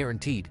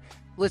guaranteed.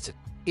 Listen,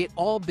 it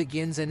all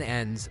begins and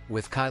ends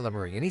with Kyler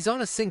Murray, and he's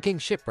on a sinking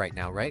ship right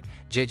now, right?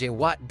 J.J.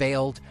 Watt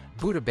bailed,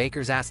 Buda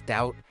Baker's asked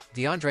out,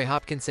 DeAndre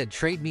Hopkins said,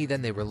 trade me,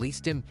 then they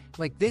released him.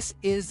 Like, this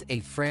is a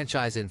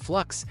franchise in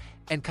flux,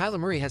 and Kyler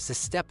Murray has to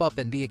step up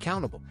and be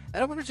accountable.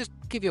 And I want to just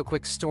give you a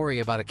quick story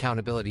about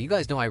accountability. You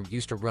guys know I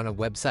used to run a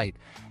website,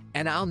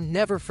 and I'll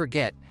never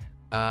forget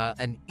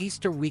an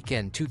Easter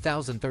weekend,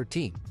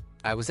 2013.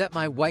 I was at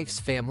my wife's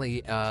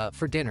family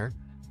for dinner,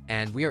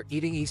 and we are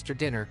eating Easter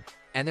dinner,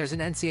 and there's an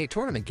NCAA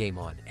tournament game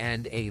on,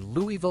 and a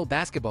Louisville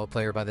basketball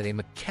player by the name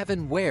of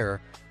Kevin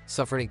Ware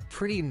suffered a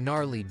pretty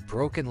gnarly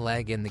broken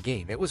leg in the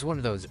game. It was one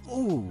of those,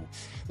 ooh,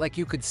 like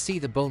you could see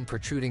the bone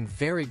protruding,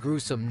 very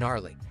gruesome,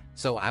 gnarly.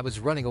 So I was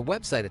running a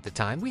website at the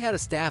time. We had a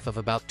staff of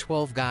about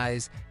 12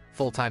 guys,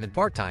 full-time and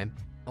part-time,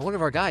 and one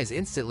of our guys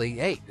instantly,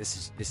 hey,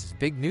 this is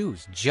big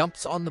news,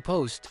 jumps on the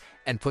post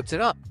and puts it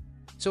up.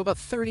 So about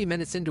 30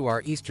 minutes into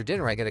our Easter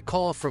dinner, I get a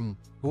call from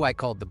who I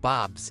called the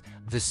Bobs,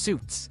 the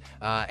Suits,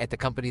 at the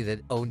company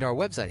that owned our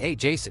website. Hey,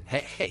 Jason,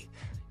 hey,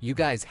 you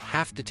guys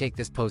have to take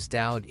this post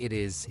down.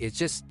 It's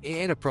just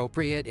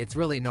inappropriate. It's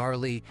really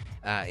gnarly.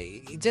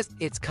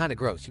 It's kind of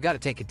gross. You got to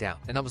take it down.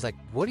 And I was like,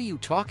 what are you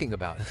talking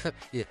about?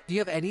 Do you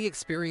have any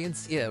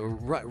experience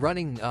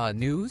running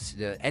news,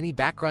 any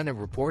background in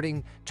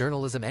reporting,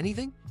 journalism,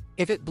 anything?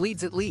 If it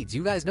bleeds, it leads.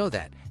 You guys know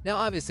that. Now,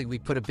 obviously, we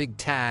put a big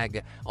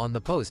tag on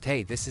the post.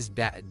 Hey, this is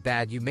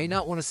bad. You may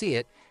not want to see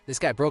it. This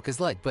guy broke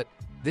his leg. But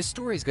this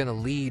story is going to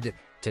lead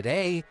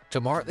today,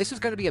 tomorrow. This is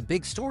going to be a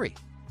big story.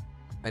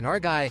 And our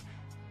guy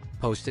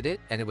posted it,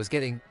 and it was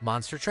getting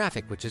monster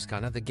traffic, which is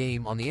kind of the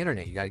game on the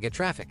internet. You got to get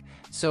traffic.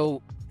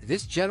 So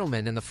this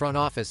gentleman in the front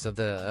office of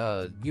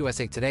the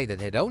USA Today that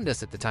had owned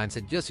us at the time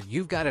said, listen,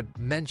 you've got to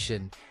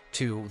mention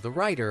to the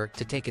writer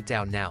to take it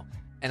down now.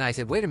 And I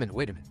said, wait a minute.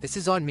 This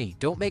is on me.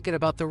 Don't make it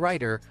about the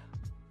writer.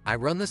 I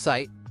run the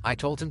site. I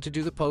told him to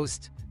do the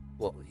post.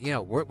 Well,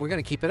 we're going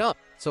to keep it up.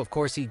 So, of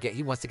course, he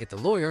wants to get the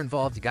lawyer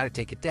involved. You got to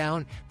take it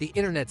down. The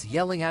internet's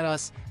yelling at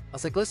us. I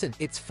was like, listen,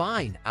 it's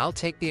fine. I'll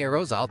take the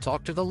arrows. I'll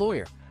talk to the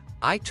lawyer.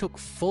 I took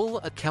full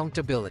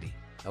accountability,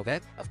 okay?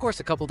 Of course,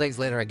 a couple days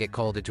later, I get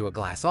called into a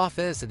glass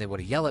office, and they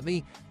want to yell at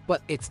me.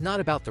 But it's not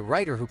about the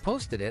writer who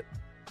posted it.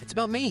 It's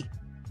about me.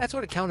 That's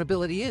what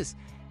accountability is.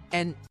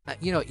 And,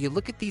 you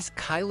look at these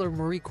Kyler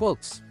Murray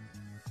quotes,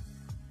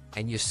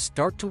 and you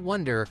start to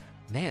wonder,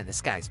 man,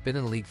 this guy's been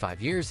in the league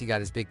 5 years. He got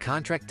his big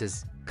contract.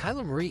 Does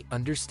Kyler Murray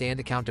understand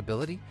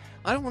accountability?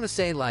 I don't want to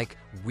say like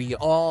we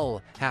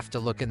all have to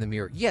look in the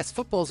mirror. Yes,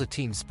 football's a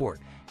team sport.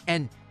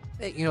 And,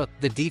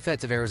 the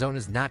defense of Arizona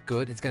is not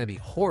good. It's going to be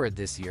horrid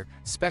this year.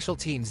 Special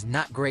teams,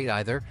 not great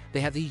either.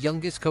 They have the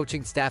youngest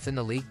coaching staff in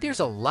the league.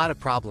 There's a lot of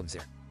problems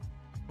there.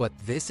 But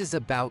this is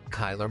about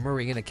Kyler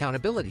Murray and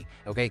accountability.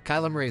 Okay,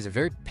 Kyler Murray is a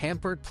very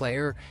pampered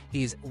player.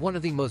 He's one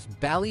of the most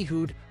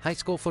ballyhooed high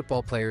school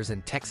football players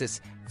in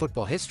Texas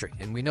football history.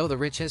 And we know the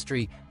rich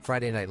history,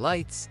 Friday Night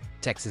Lights,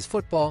 Texas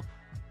football.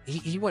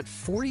 He went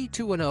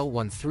 42-0,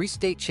 won 3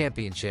 state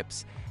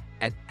championships.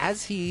 And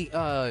as he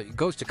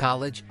goes to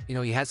college,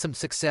 he has some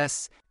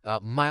success,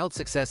 mild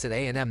success at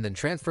A&M, then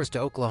transfers to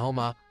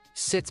Oklahoma,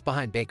 sits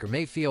behind Baker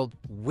Mayfield,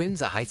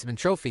 wins a Heisman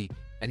Trophy,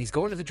 and he's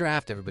going to the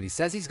draft. Everybody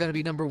says he's going to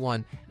be number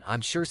 1.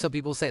 I'm sure some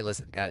people say,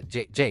 listen,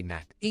 Jay,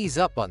 Matt, ease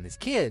up on this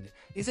kid.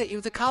 He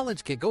was a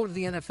college kid, go to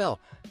the NFL.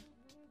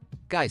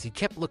 Guys, he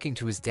kept looking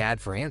to his dad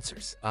for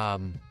answers.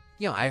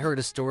 I heard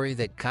a story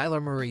that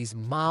Kyler Murray's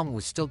mom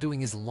was still doing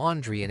his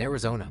laundry in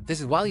Arizona. This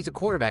is while he's a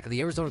quarterback of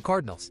the Arizona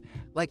Cardinals.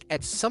 Like,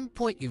 at some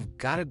point, you've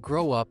got to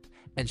grow up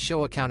and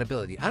show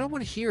accountability. I don't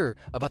want to hear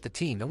about the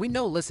team. And we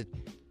know, listen,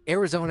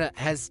 Arizona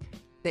has...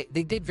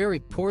 They did very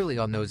poorly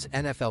on those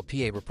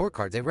NFLPA report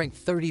cards. They ranked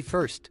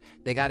 31st.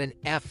 They got an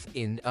F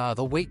in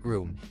the weight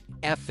room,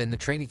 F in the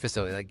training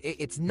facility. Like,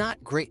 it's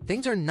not great.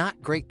 Things are not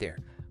great there.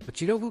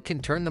 But you know who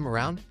can turn them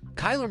around?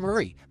 Kyler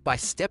Murray, by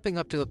stepping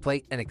up to the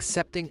plate and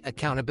accepting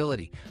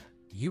accountability.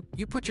 You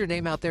put your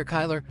name out there,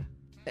 Kyler.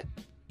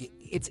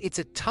 It's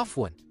a tough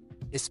one,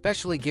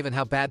 especially given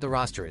how bad the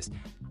roster is.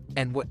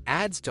 And what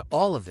adds to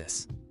all of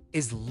this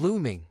is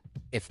looming.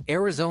 If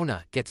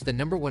Arizona gets the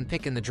number 1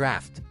 pick in the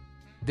draft,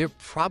 they're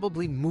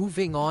probably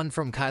moving on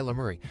from Kyler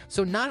Murray.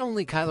 So not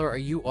only, Kyler, are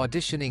you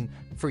auditioning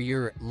for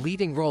your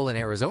leading role in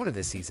Arizona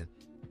this season,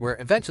 where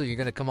eventually you're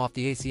going to come off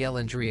the ACL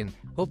injury and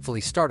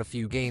hopefully start a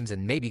few games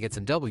and maybe get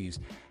some W's,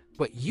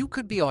 but you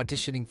could be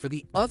auditioning for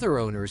the other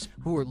owners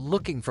who are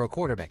looking for a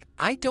quarterback.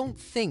 I don't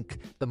think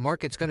the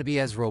market's going to be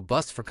as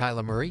robust for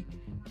Kyler Murray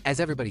as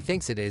everybody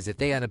thinks it is if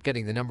they end up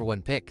getting the number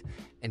 1 pick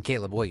and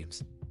Caleb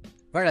Williams.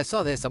 All right, I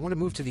saw this. I want to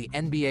move to the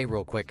NBA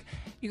real quick.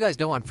 You guys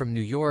know I'm from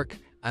New York.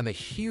 I'm a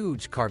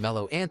huge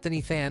Carmelo Anthony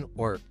fan,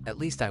 or at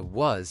least I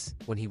was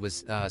when he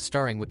was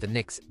starring with the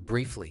Knicks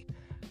briefly.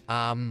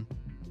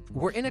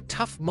 We're in a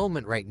tough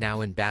moment right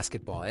now in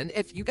basketball. And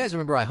if you guys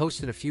remember, I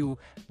hosted a few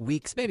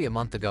weeks, maybe a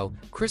month ago,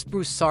 Chris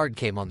Broussard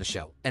came on the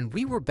show. And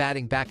we were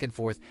batting back and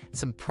forth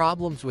some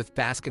problems with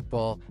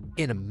basketball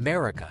in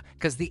America.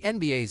 Because the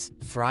NBA's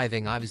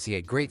thriving, obviously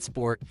a great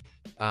sport.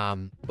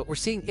 But we're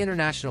seeing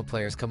international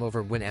players come over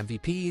and win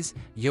MVPs.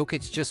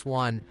 Jokic just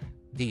won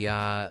the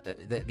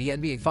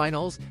NBA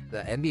Finals,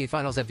 the NBA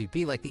Finals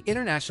MVP. Like, the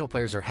international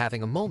players are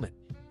having a moment.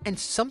 And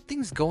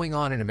something's going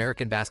on in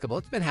American basketball.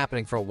 It's been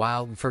happening for a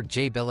while. We've heard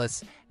Jay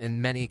Billis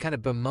and many kind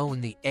of bemoan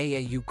the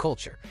AAU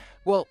culture.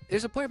 Well,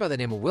 there's a player by the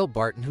name of Will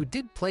Barton who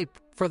did play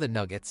for the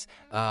Nuggets,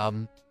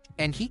 and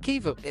he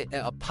gave a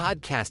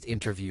podcast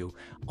interview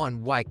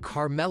on why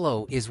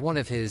Carmelo is one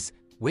of his,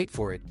 wait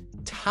for it,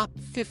 top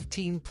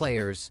 15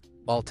 players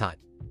all time.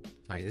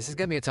 All right, this is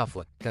going to be a tough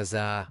one because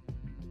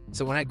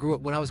so when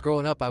I was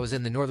growing up, I was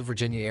in the Northern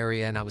Virginia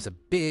area, and I was a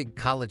big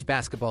college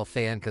basketball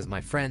fan because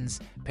my friends'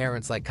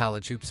 parents like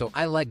college hoops. So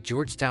I liked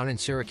Georgetown and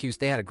Syracuse.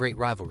 They had a great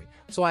rivalry.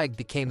 So I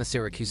became a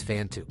Syracuse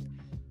fan too.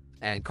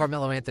 And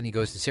Carmelo Anthony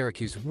goes to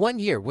Syracuse 1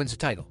 year, wins a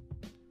title.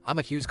 I'm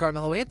a huge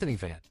Carmelo Anthony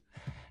fan.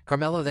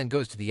 Carmelo then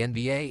goes to the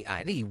NBA,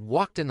 and he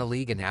walked in the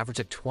league and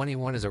averaged at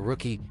 21 as a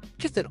rookie.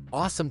 Just an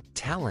awesome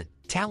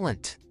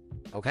talent,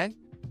 okay?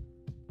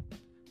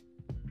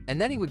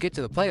 And then he would get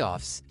to the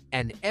playoffs,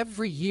 and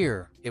every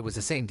year it was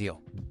the same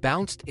deal.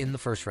 Bounced in the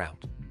first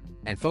round.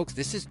 And folks,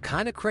 this is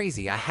kind of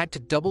crazy. I had to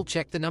double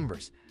check the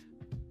numbers.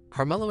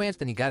 Carmelo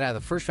Anthony got out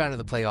of the first round of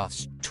the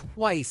playoffs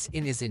twice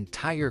in his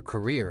entire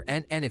career.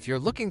 And if you're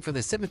looking for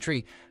the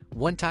symmetry,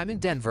 one time in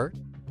Denver,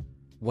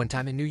 one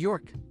time in New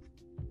York.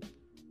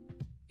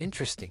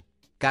 Interesting.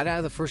 Got out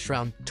of the first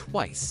round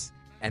twice.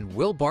 And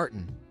Will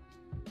Barton,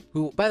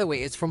 who, by the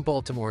way, is from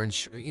Baltimore,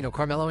 and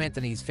Carmelo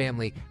Anthony's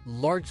family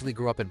largely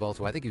grew up in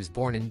Baltimore. I think he was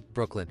born in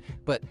Brooklyn,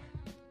 but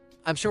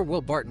I'm sure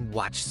Will Barton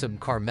watched some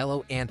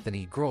Carmelo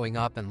Anthony growing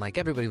up, and like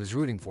everybody was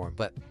rooting for him.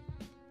 But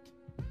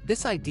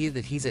this idea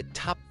that he's a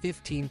top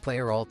 15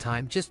 player all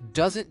time just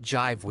doesn't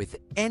jive with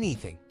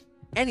anything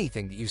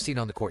that you've seen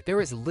on the court.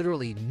 There is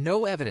literally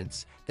no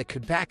evidence that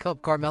could back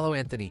up Carmelo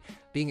Anthony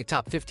being a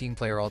top 15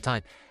 player all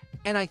time.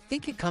 And I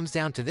think it comes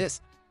down to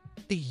this.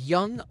 The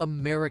young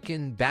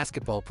American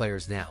basketball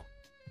players now,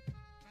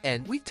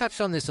 and we've touched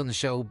on this on the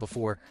show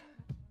before,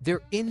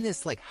 they're in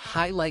this like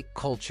highlight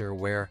culture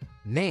where,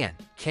 man,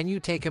 can you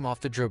take him off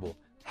the dribble?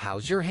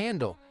 How's your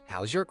handle?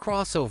 How's your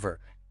crossover?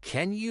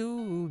 Can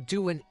you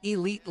do an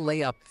elite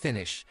layup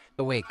finish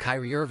the way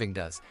Kyrie Irving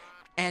does?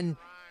 And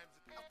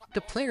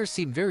the players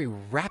seem very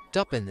wrapped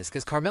up in this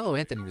because Carmelo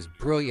Anthony was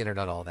brilliant at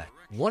all that.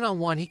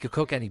 One-on-one, he could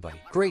cook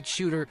anybody. Great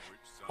shooter,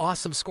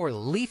 awesome scorer,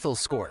 lethal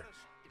scorer.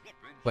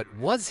 But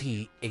was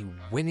he a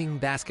winning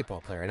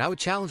basketball player? And I would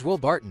challenge Will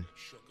Barton.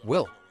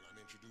 Will,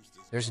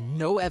 There's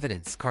no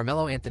evidence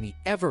Carmelo Anthony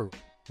ever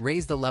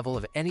raised the level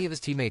of any of his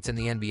teammates in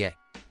the NBA.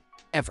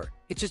 Ever.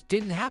 It just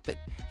didn't happen.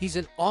 He's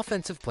an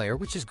offensive player,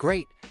 which is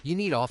great. You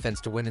need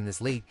offense to win in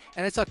this league.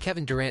 And I saw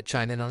Kevin Durant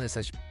chime in on this.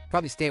 I should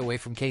probably stay away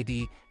from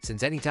KD,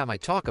 since anytime I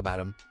talk about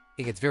him,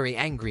 he gets very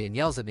angry and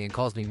yells at me and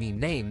calls me mean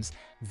names.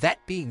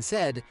 That being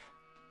said,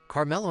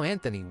 Carmelo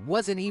Anthony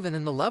wasn't even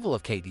in the level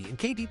of KD, and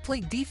KD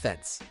played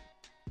defense.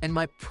 And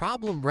my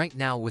problem right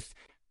now with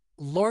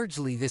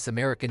largely this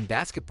American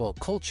basketball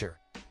culture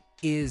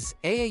is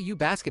AAU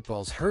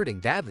basketball is hurting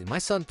badly. My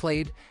son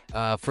played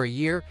for a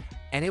year,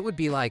 and it would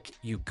be like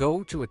you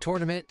go to a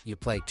tournament, you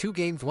play 2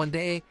 games one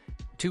day,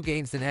 2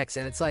 games the next,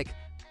 and it's like,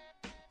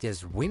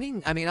 does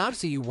winning? I mean,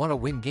 obviously you want to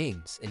win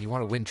games and you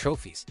want to win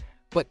trophies,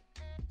 but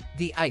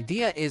the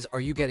idea is, are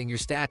you getting your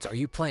stats? Are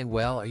you playing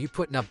well? Are you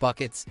putting up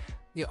buckets?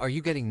 Are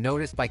you getting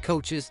noticed by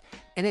coaches?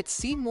 And it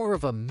seemed more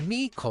of a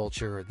me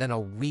culture than a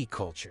we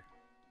culture.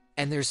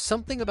 And there's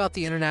something about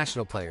the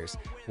international players.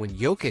 When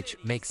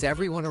Jokic makes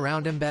everyone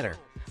around him better,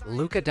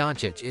 Luka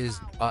Doncic is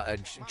a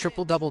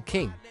triple-double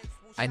king.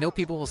 I know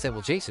people will say,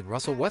 well, Jason,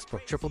 Russell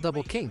Westbrook,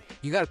 triple-double king.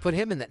 You got to put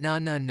him in that. No.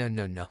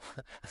 No.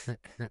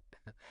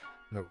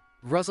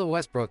 Russell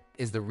Westbrook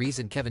is the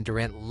reason Kevin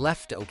Durant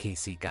left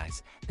OKC,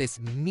 guys. This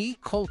me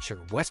culture,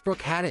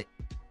 Westbrook had it.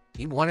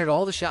 He wanted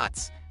all the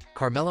shots.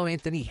 Carmelo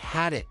Anthony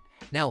had it.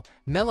 Now,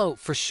 Melo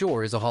for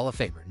sure is a Hall of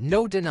Famer.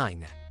 No denying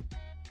that.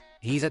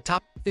 He's a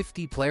top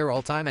 50 player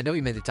all time. I know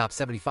he made the top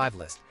 75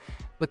 list.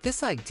 But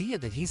this idea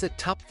that he's a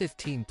top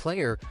 15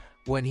 player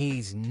when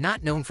he's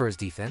not known for his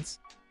defense,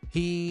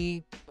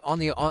 he, on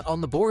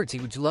the boards, he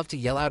would love to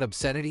yell out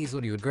obscenities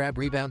when he would grab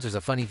rebounds. There's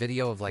a funny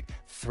video of like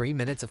 3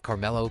 minutes of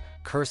Carmelo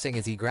cursing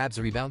as he grabs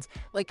rebounds.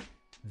 Like,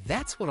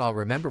 that's what I'll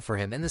remember for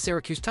him and the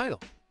Syracuse title.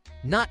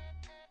 Not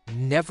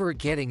never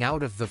getting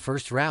out of the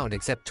first round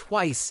except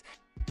twice.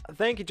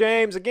 Thank you,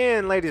 James.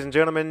 Again, ladies and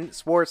gentlemen,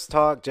 Sports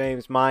Talk,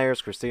 James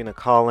Myers, Christina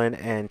Collin,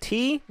 and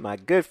T, my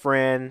good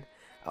friend.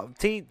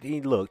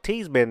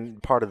 T's been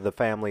part of the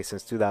family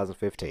since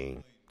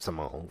 2015.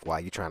 Simone, why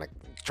you trying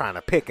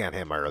to pick on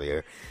him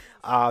earlier?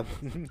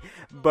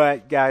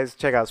 But guys,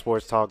 check out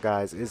Sports Talk,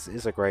 guys.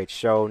 It's a great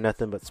show.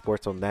 Nothing but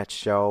sports on that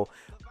show.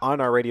 On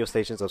our radio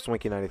stations of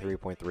Swanky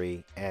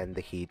 93.3 and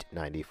The Heat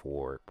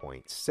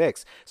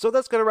 94.6. So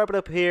that's going to wrap it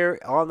up here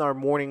on our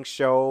morning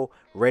show,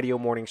 radio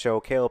morning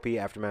show, K.L.P.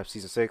 Aftermath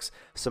Season 6.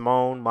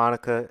 Simone,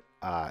 Monica,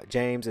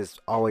 James, it's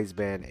always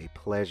been a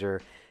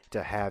pleasure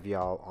to have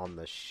y'all on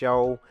the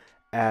show.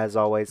 As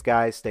always,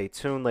 guys, stay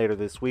tuned. Later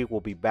this week, we'll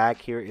be back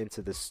here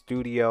into the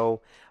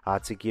studio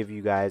to give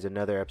you guys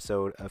another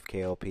episode of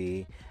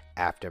K.L.P.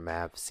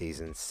 Aftermath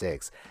Season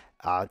 6.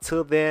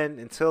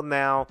 Until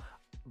now,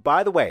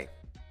 by the way,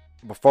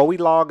 before we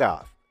log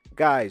off,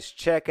 guys,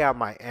 check out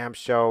my AMP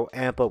show,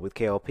 Amp Up with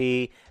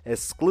K.L.P.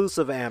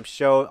 Exclusive AMP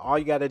show. All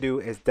you got to do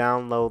is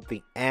download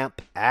the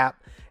AMP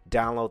app.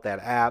 Download that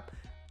app.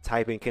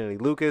 Type in Kennedy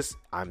Lucas.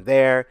 I'm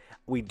there.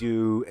 We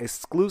do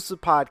exclusive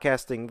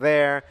podcasting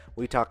there.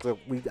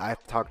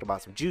 I've talked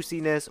about some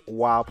juiciness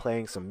while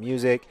playing some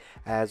music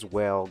as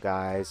well,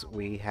 guys.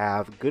 We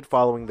have good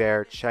following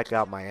there. Check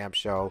out my AMP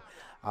show.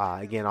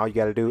 Again, all you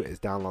got to do is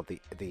download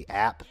the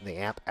app, the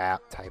AMP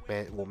app, type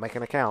in, we'll make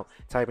an account,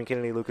 type in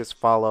Kennedy Lucas,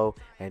 follow,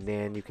 and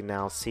then you can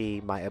now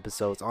see my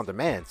episodes on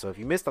demand. So if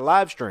you missed the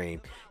live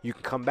stream, you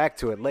can come back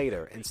to it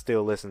later and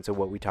still listen to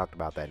what we talked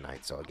about that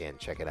night. So again,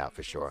 check it out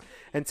for sure.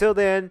 Until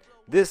then,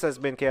 this has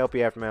been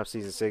K.L.P. Aftermath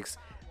Season 6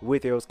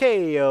 with your host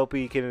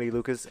K.L.P. Kennedy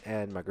Lucas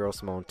and my girl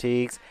Simone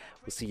Teags.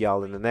 We'll see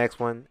y'all in the next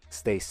one.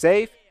 Stay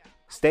safe,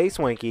 stay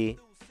swanky,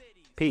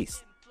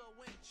 peace.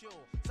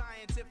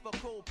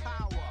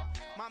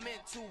 My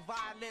mental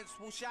violence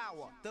will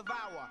shower,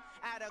 devour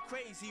at a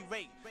crazy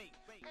rate.